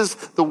 which is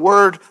the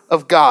word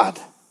of God.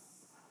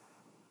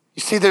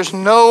 You see, there's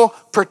no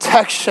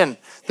protection.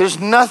 There's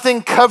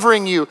nothing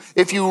covering you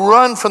if you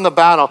run from the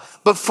battle,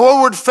 but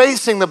forward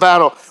facing the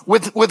battle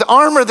with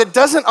armor that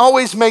doesn't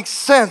always make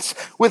sense,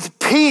 with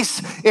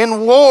peace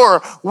in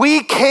war,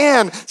 we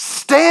can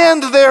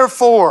stand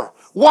therefore.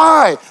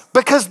 Why?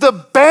 Because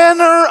the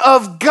banner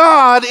of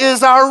God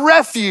is our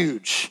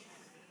refuge.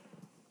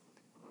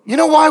 You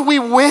know why we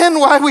win,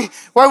 why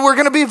we're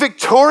going to be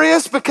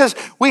victorious? Because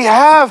we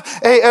have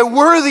a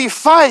worthy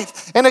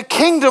fight and a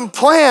kingdom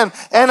plan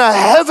and a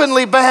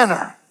heavenly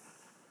banner.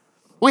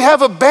 We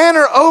have a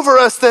banner over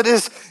us that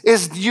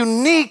is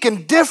unique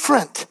and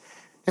different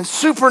and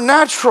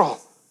supernatural.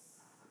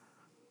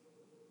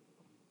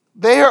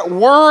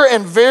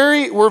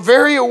 Were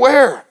very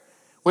aware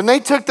when they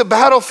took the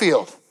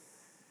battlefield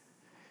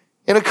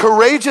in a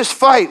courageous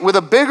fight with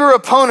a bigger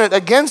opponent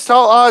against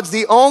all odds.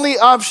 The only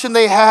option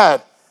they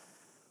had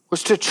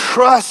was to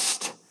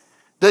trust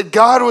that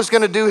God was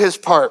going to do his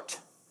part.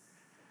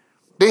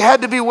 They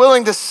had to be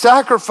willing to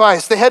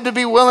sacrifice. They had to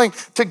be willing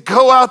to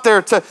go out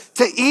there, to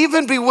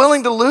even be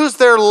willing to lose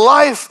their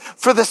life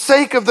for the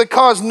sake of the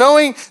cause,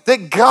 knowing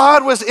that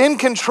God was in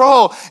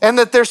control and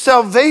that their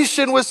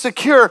salvation was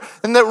secure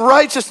and that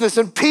righteousness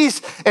and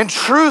peace and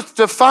truth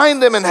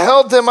defined them and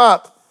held them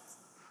up.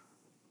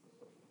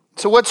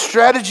 So what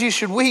strategy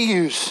should we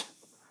use?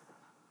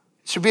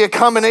 It should be a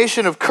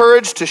combination of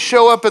courage to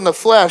show up in the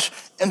flesh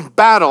and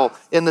battle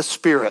in the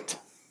spirit.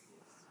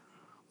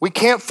 We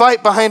can't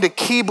fight behind a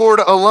keyboard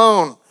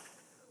alone.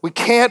 We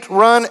can't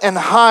run and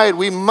hide.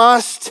 We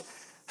must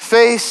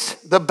face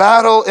the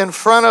battle in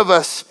front of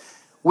us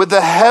with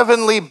the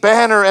heavenly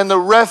banner and the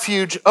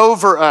refuge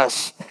over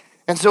us.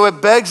 And so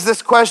it begs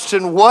this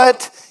question: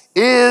 what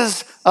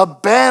is a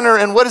banner,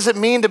 and what does it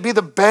mean to be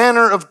the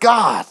banner of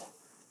God?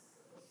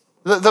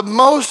 The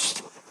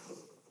most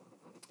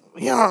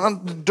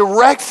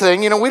direct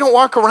thing, we don't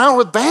walk around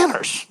with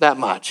banners that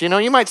much.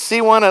 You might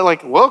see one at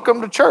like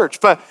welcome to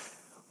church, but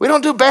we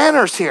don't do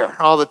banners here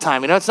all the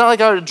time. It's not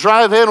like I would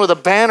drive in with a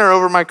banner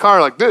over my car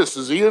like, this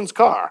is Ian's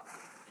car.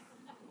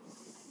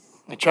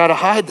 I try to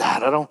hide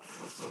that. I don't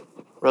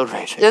road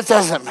rage. It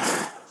doesn't.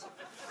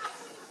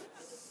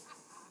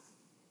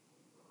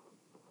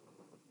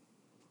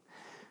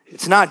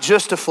 It's not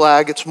just a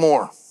flag, it's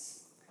more.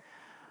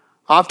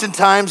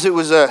 Oftentimes it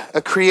was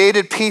a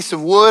created piece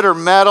of wood or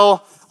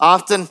metal,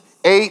 often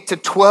 8 to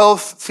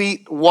 12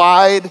 feet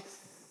wide,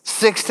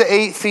 6 to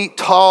 8 feet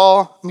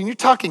tall. You're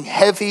talking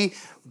heavy,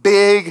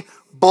 big,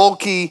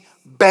 bulky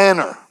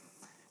banner.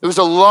 It was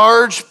a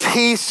large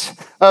piece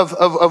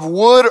of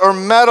wood or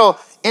metal,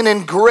 and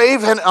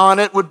engraven on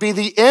it would be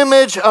the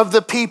image of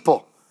the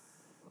people.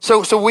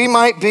 So we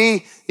might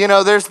be,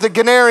 there's the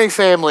Gennari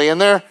family, and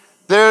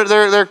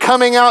they're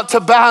coming out to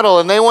battle,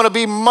 and they want to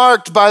be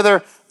marked by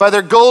their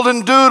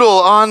golden doodle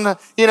on,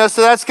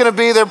 so that's going to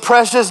be their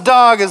precious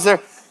dog.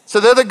 So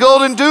they're the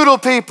golden doodle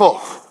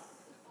people.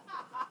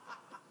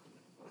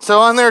 So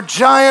on their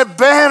giant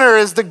banner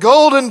is the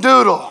golden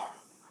doodle.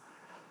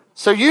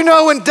 So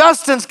when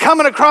Dustin's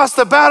coming across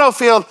the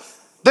battlefield,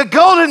 the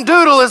golden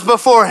doodle is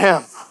before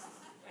him.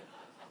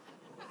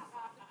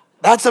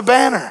 That's a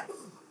banner.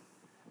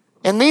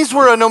 And these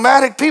were a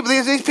nomadic people.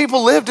 These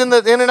people lived in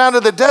and out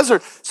of the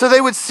desert. So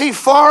they would see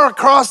far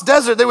across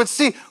desert. They would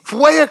see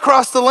way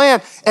across the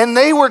land. And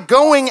they were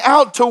going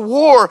out to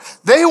war.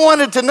 They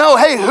wanted to know,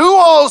 hey, who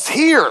all's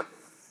here?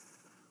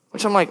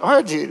 Which I'm like, all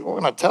right, we're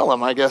going to tell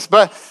them, I guess.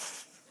 But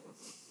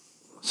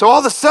so all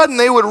of a sudden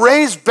they would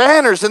raise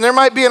banners, and there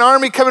might be an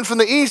army coming from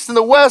the east and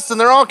the west, and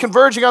they're all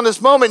converging on this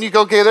moment. And you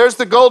go, okay, there's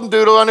the golden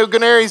doodle. I know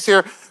Gennari's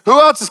here. Who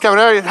else is coming?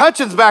 All right,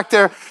 Hutchins back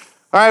there.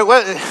 All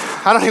right,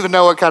 I don't even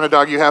know what kind of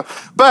dog you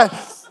have, but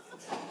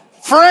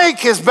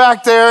Frank is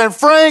back there, and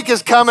Frank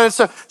is coming.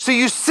 So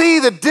you see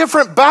the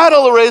different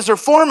battle arrays are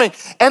forming,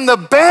 and the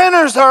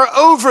banners are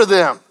over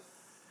them.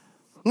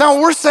 Now,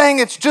 we're saying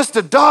it's just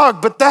a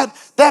dog, but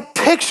that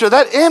picture,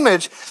 that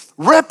image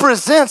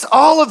represents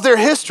all of their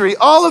history,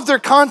 all of their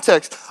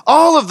context,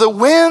 all of the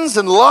wins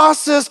and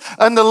losses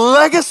and the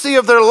legacy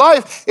of their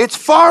life. It's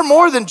far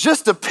more than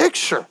just a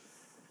picture.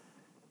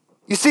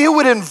 You see, it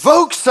would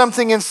invoke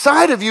something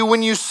inside of you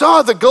when you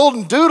saw the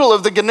golden doodle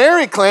of the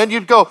Gennari clan.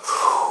 You'd go,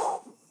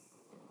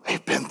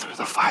 they've been through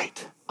the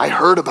fight. I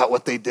heard about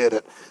what they did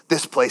at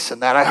this place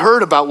and that. I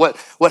heard about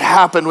what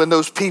happened when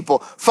those people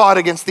fought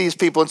against these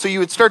people. And so you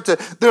would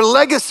their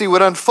legacy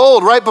would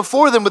unfold right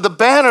before them with the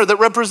banner that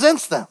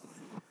represents them.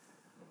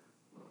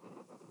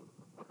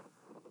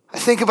 I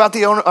think about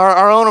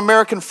our own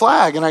American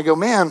flag, and I go,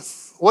 man,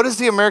 what does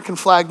the American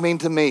flag mean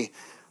to me?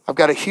 I've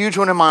got a huge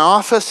one in my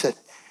office.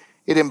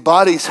 It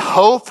embodies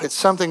hope. It's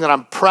something that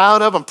I'm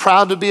proud of. I'm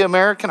proud to be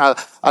American.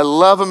 I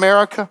love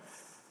America.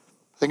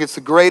 I think it's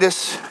the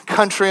greatest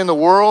country in the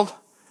world.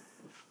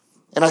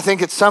 And I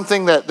think it's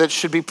something that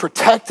should be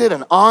protected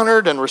and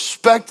honored and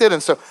respected.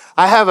 And so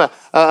I have an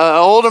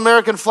old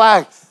American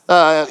flag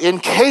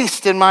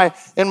encased in my.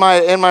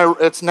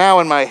 It's now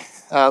in my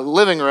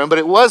living room, but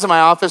it was in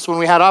my office when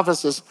we had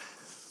offices.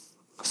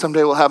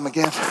 Someday we'll have them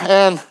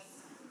again.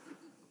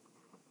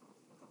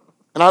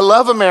 And I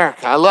love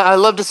America. I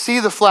love to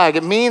see the flag.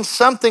 It means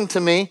something to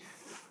me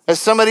as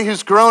somebody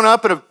who's grown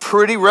up in a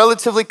pretty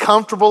relatively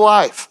comfortable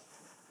life.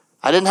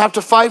 I didn't have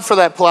to fight for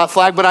that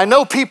flag, but I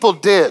know people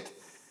did.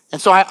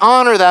 And so I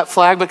honor that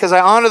flag because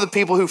I honor the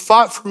people who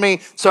fought for me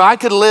so I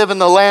could live in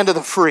the land of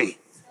the free.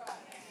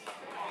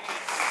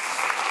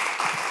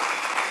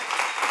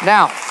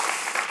 Now,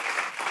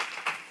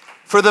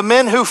 For the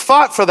men who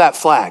fought for that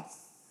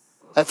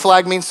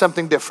flag means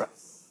something different.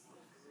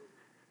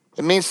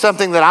 It means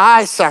something that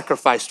I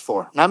sacrificed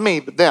for, not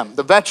me, but them,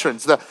 the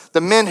veterans,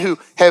 the men who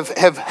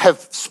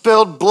have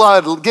spilled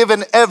blood,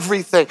 given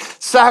everything,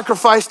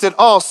 sacrificed it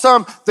all,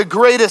 some the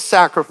greatest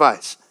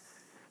sacrifice.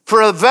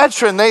 For a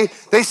veteran, they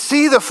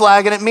see the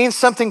flag and it means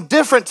something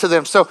different to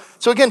them. So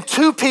again,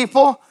 two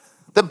people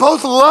that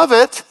both love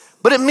it,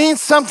 but it means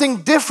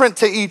something different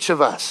to each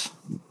of us.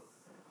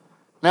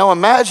 Now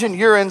imagine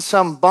you're in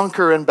some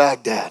bunker in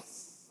Baghdad.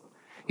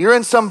 You're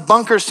in some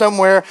bunker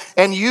somewhere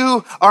and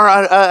you are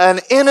an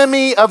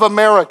enemy of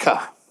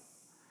America.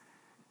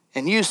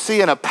 And you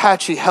see an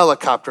Apache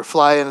helicopter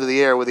fly into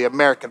the air with the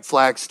American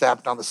flag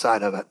stamped on the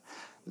side of it.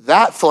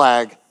 That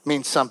flag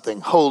means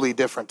something wholly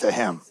different to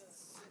him.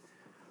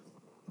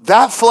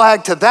 That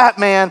flag to that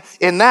man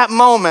in that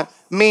moment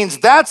means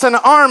that's an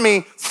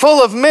army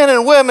full of men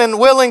and women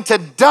willing to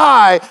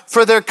die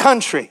for their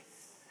country.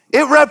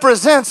 It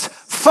represents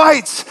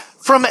fights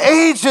from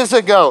ages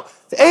ago.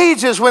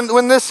 Ages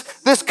when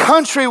this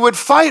country would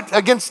fight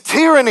against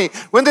tyranny,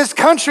 when this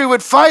country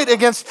would fight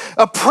against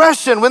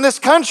oppression, when this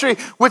country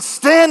would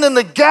stand in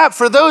the gap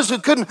for those who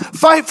couldn't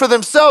fight for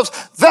themselves.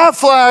 That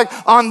flag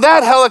on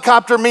that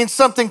helicopter means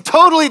something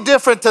totally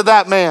different to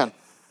that man.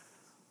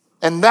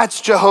 And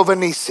that's Jehovah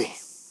Nissi.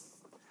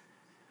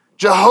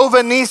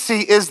 Jehovah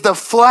Nissi is the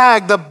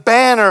flag, the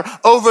banner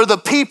over the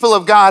people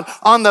of God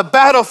on the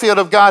battlefield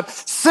of God,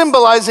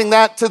 symbolizing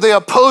that to the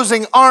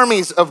opposing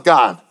armies of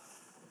God.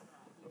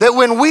 That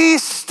when we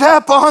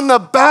step on the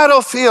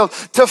battlefield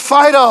to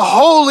fight a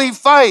holy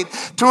fight,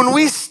 to when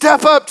we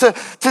step up to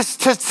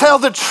tell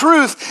the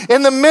truth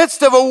in the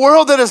midst of a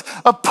world that is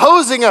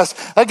opposing us,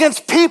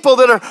 against people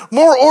that are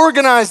more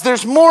organized,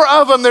 there's more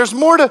of them, there's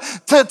more to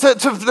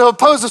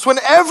oppose us. When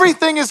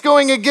everything is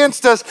going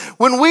against us,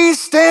 when we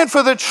stand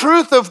for the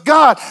truth of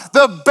God,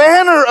 the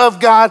banner of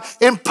God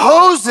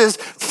imposes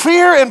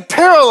fear and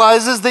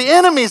paralyzes the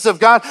enemies of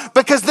God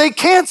because they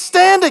can't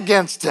stand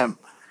against him.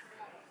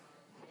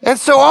 And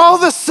so all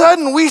of a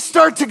sudden we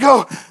start to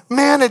go,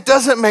 man, it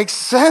doesn't make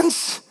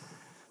sense.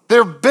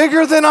 They're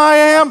bigger than I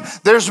am.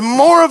 There's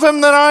more of them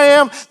than I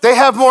am. They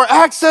have more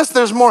access.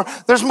 There's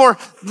more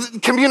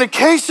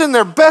communication.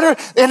 They're better.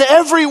 In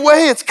every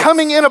way, it's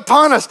coming in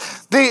upon us.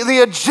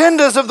 The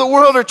agendas of the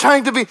world are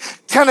trying to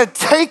kind of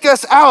take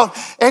us out.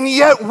 And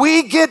yet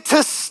we get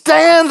to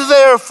stand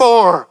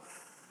therefore.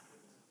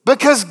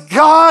 Because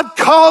God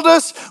called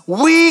us,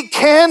 we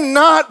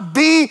cannot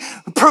be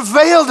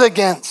prevailed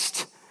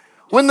against.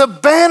 When the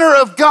banner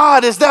of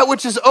God is that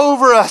which is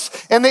over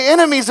us and the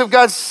enemies of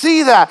God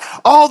see that,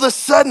 all of a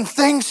sudden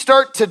things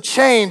start to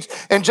change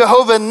and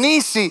Jehovah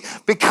Nissi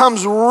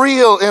becomes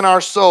real in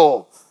our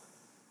soul.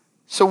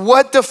 So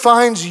what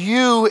defines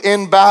you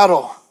in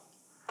battle?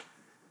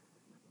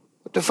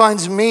 What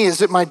defines me?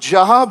 Is it my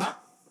job?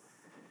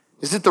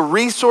 Is it the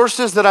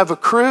resources that I've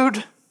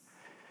accrued?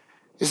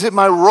 Is it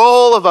my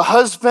role of a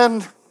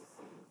husband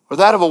or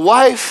that of a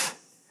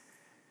wife?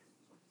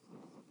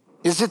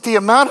 Is it the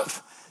amount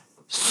of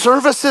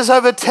services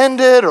I've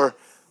attended or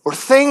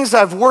things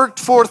I've worked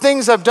for,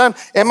 things I've done?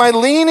 Am I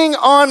leaning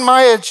on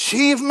my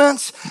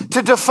achievements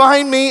to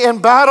define me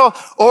in battle,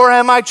 or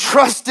am I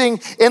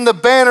trusting in the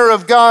banner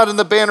of God and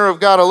the banner of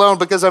God alone?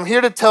 Because I'm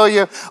here to tell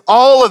you,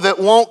 all of it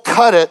won't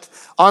cut it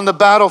on the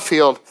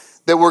battlefield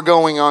that we're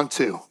going on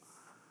to.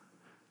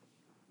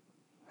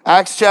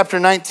 Acts chapter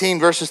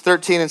 19, verses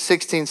 13 and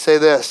 16 say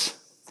this.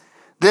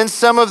 Then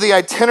some of the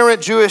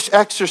itinerant Jewish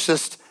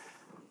exorcists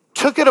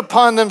took it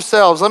upon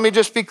themselves. Let me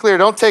just be clear.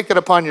 Don't take it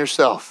upon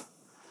yourself.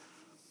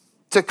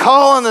 To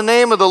call on the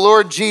name of the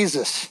Lord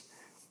Jesus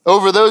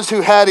over those who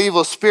had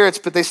evil spirits.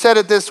 But they said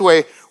it this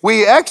way: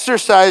 we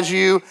exorcise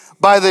you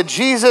by the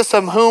Jesus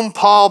of whom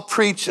Paul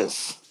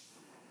preaches.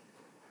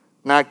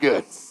 Not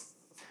good.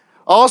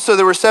 Also,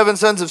 there were 7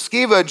 sons of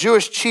Sceva, a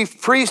Jewish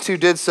chief priest, who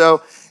did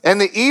so.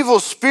 And the evil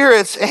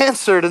spirits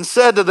answered and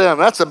said to them,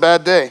 that's a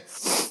bad day.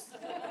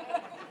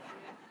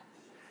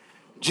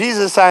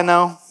 Jesus I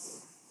know.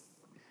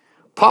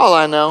 Paul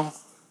I know,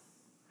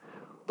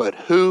 but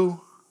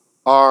who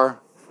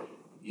are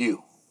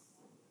you?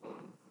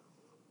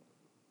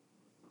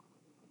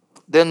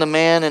 Then the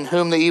man in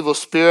whom the evil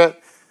spirit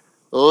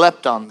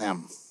leapt on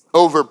them,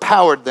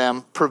 overpowered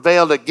them,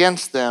 prevailed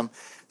against them,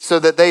 so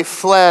that they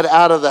fled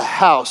out of the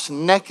house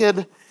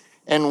naked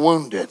and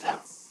wounded.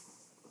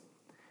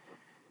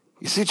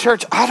 You see,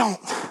 church,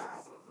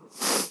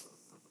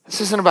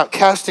 this isn't about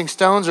casting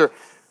stones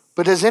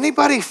but has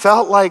anybody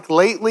felt like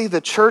lately the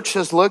church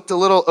has looked a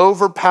little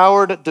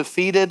overpowered,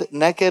 defeated,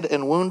 naked,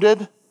 and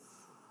wounded?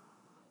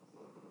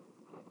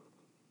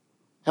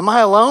 Am I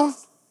alone?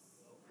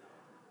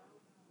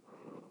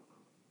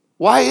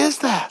 Why is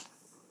that?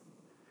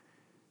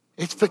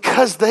 It's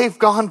because they've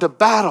gone to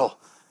battle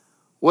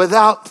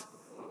without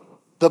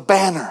the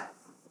banner.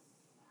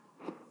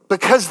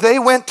 because they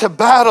went to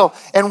battle,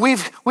 and we've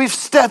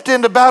stepped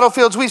into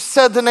battlefields. We've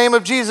said the name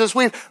of Jesus.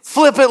 We've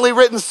flippantly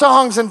written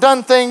songs and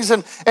done things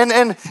and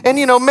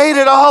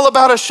made it all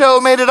about a show,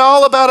 made it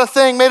all about a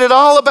thing, made it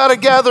all about a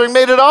gathering,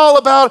 made it all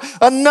about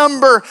a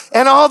number.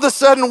 And all of a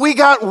sudden we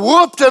got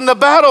whooped in the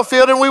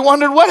battlefield and we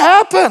wondered what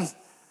happened.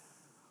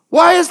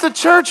 Why is the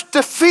church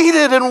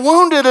defeated and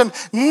wounded and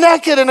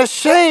naked and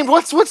ashamed?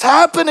 What's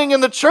happening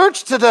in the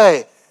church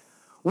today?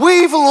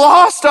 We've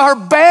lost our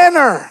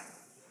banner.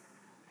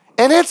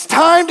 And it's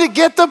time to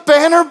get the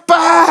banner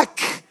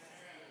back.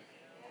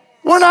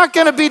 We're not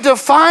going to be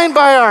defined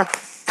by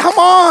come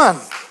on.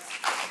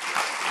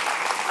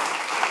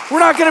 We're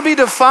not going to be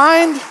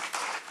defined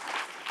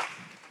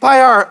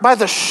by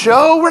the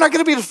show. We're not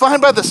going to be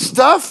defined by the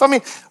stuff. I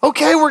mean,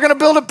 okay, we're going to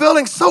build a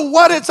building. So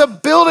what? It's a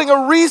building,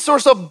 a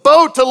resource, a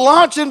boat to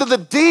launch into the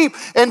deep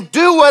and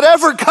do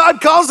whatever God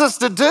calls us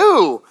to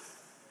do.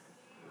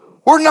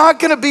 We're not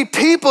going to be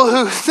people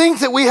who think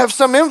that we have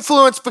some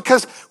influence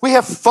because we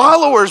have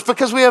followers,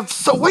 because we have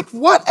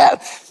what?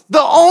 The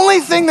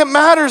only thing that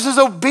matters is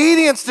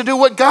obedience to do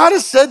what God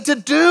has said to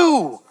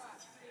do.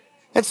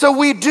 And so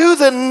we do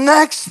the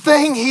next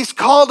thing he's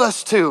called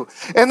us to.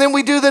 And then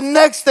we do the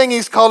next thing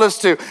he's called us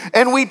to.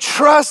 And we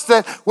trust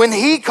that when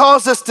he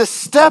calls us to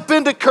step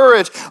into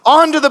courage,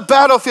 onto the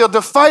battlefield,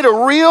 to fight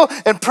a real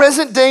and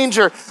present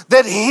danger,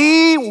 that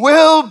he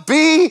will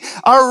be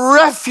our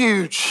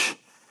refuge.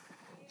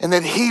 And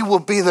that he will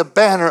be the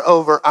banner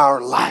over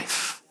our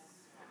life.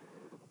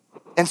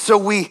 And so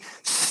we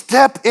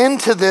step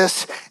into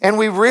this and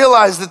we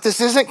realize that this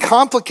isn't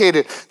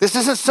complicated. This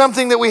isn't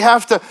something that we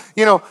have to,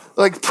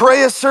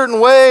 pray a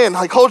certain way and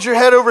hold your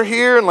head over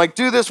here and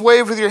do this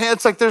wave with your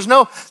hands. God's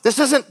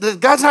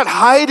not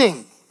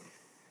hiding.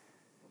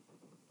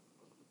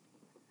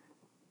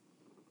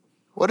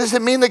 What does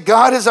it mean that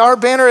God is our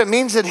banner? It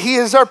means that he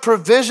is our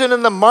provision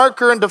and the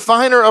marker and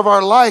definer of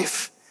our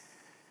life.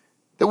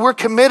 That we're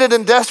committed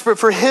and desperate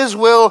for his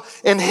will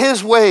and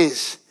his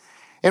ways.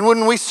 And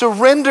when we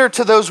surrender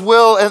to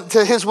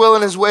to his will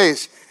and his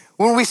ways,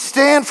 when we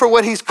stand for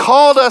what he's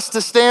called us to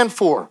stand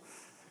for,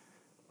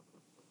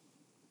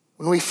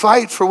 when we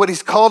fight for what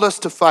he's called us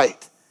to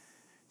fight,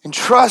 and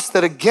trust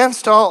that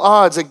against all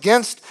odds,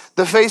 against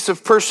the face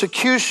of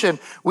persecution,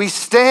 we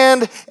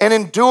stand and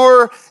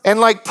endure, and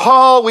like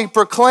Paul, we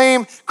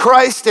proclaim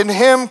Christ and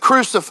him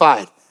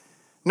crucified,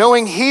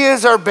 knowing he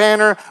is our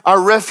banner, our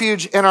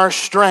refuge, and our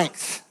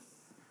strength.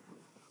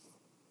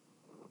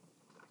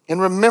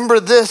 And remember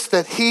this,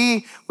 that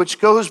he which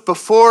goes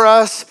before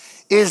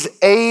us is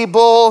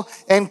able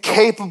and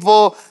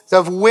capable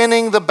of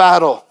winning the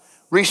battle,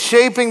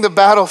 reshaping the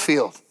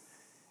battlefield.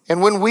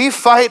 And when we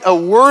fight a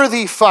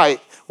worthy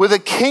fight with a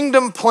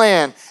kingdom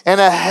plan and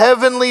a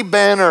heavenly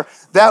banner,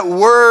 that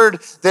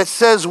word that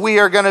says we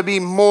are going to be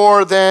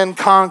more than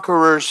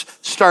conquerors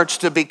starts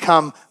to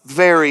become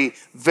very,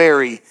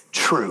 very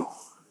true.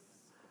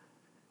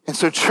 And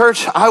so,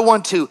 church, I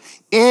want to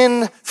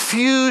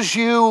infuse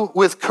you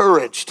with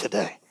courage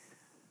today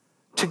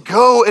to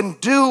go and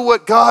do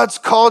what God's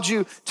called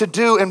you to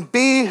do and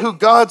be who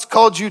God's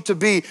called you to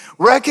be,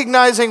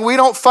 recognizing we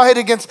don't fight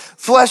against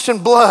flesh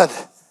and blood,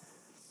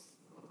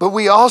 but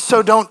we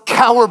also don't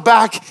cower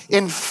back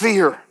in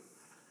fear.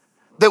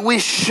 That we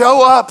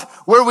show up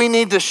where we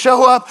need to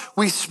show up.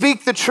 We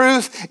speak the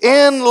truth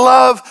in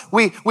love.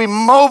 We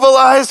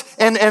mobilize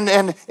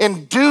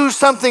and do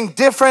something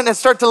different and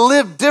start to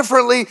live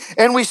differently.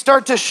 And we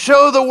start to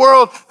show the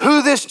world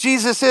who this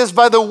Jesus is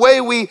by the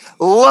way we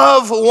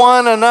love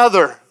one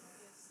another.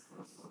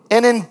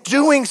 And in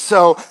doing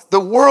so, the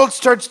world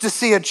starts to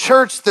see a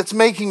church that's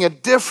making a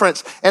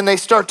difference, and they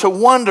start to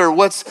wonder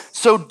what's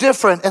so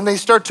different, and they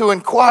start to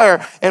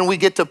inquire, and we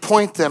get to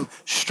point them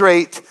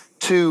straight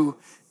to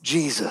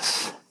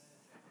Jesus.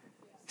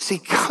 See,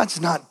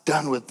 God's not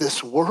done with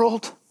this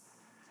world.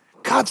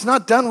 God's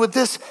not done with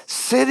this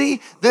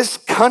city, this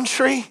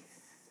country.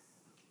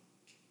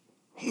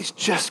 He's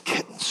just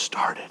getting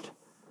started.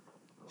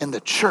 And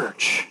the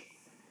church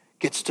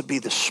gets to be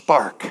the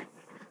spark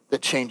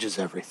that changes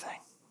everything.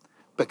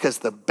 Because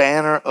the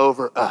banner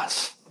over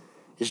us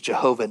is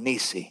Jehovah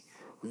Nissi,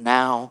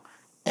 now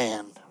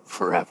and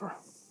forever.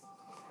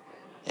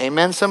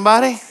 Amen,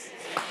 somebody?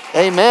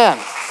 Amen.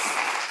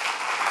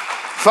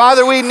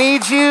 Father, we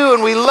need you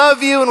and we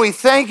love you and we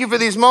thank you for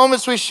these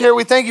moments we share.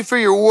 We thank you for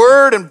your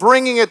word and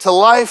bringing it to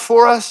life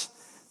for us.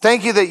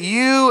 Thank you that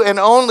you and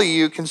only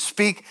you can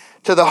speak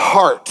to the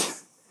heart.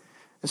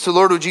 And so,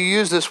 Lord, would you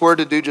use this word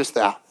to do just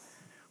that?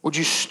 Would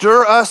you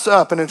stir us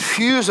up and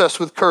infuse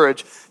us with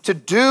courage to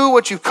do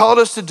what you've called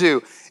us to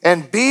do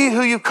and be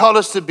who you've called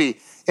us to be.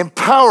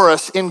 Empower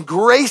us,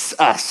 embrace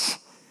us.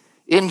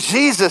 In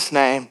Jesus'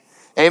 name,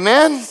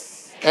 amen.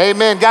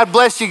 Amen. God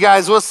bless you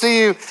guys. We'll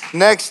see you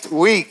next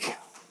week.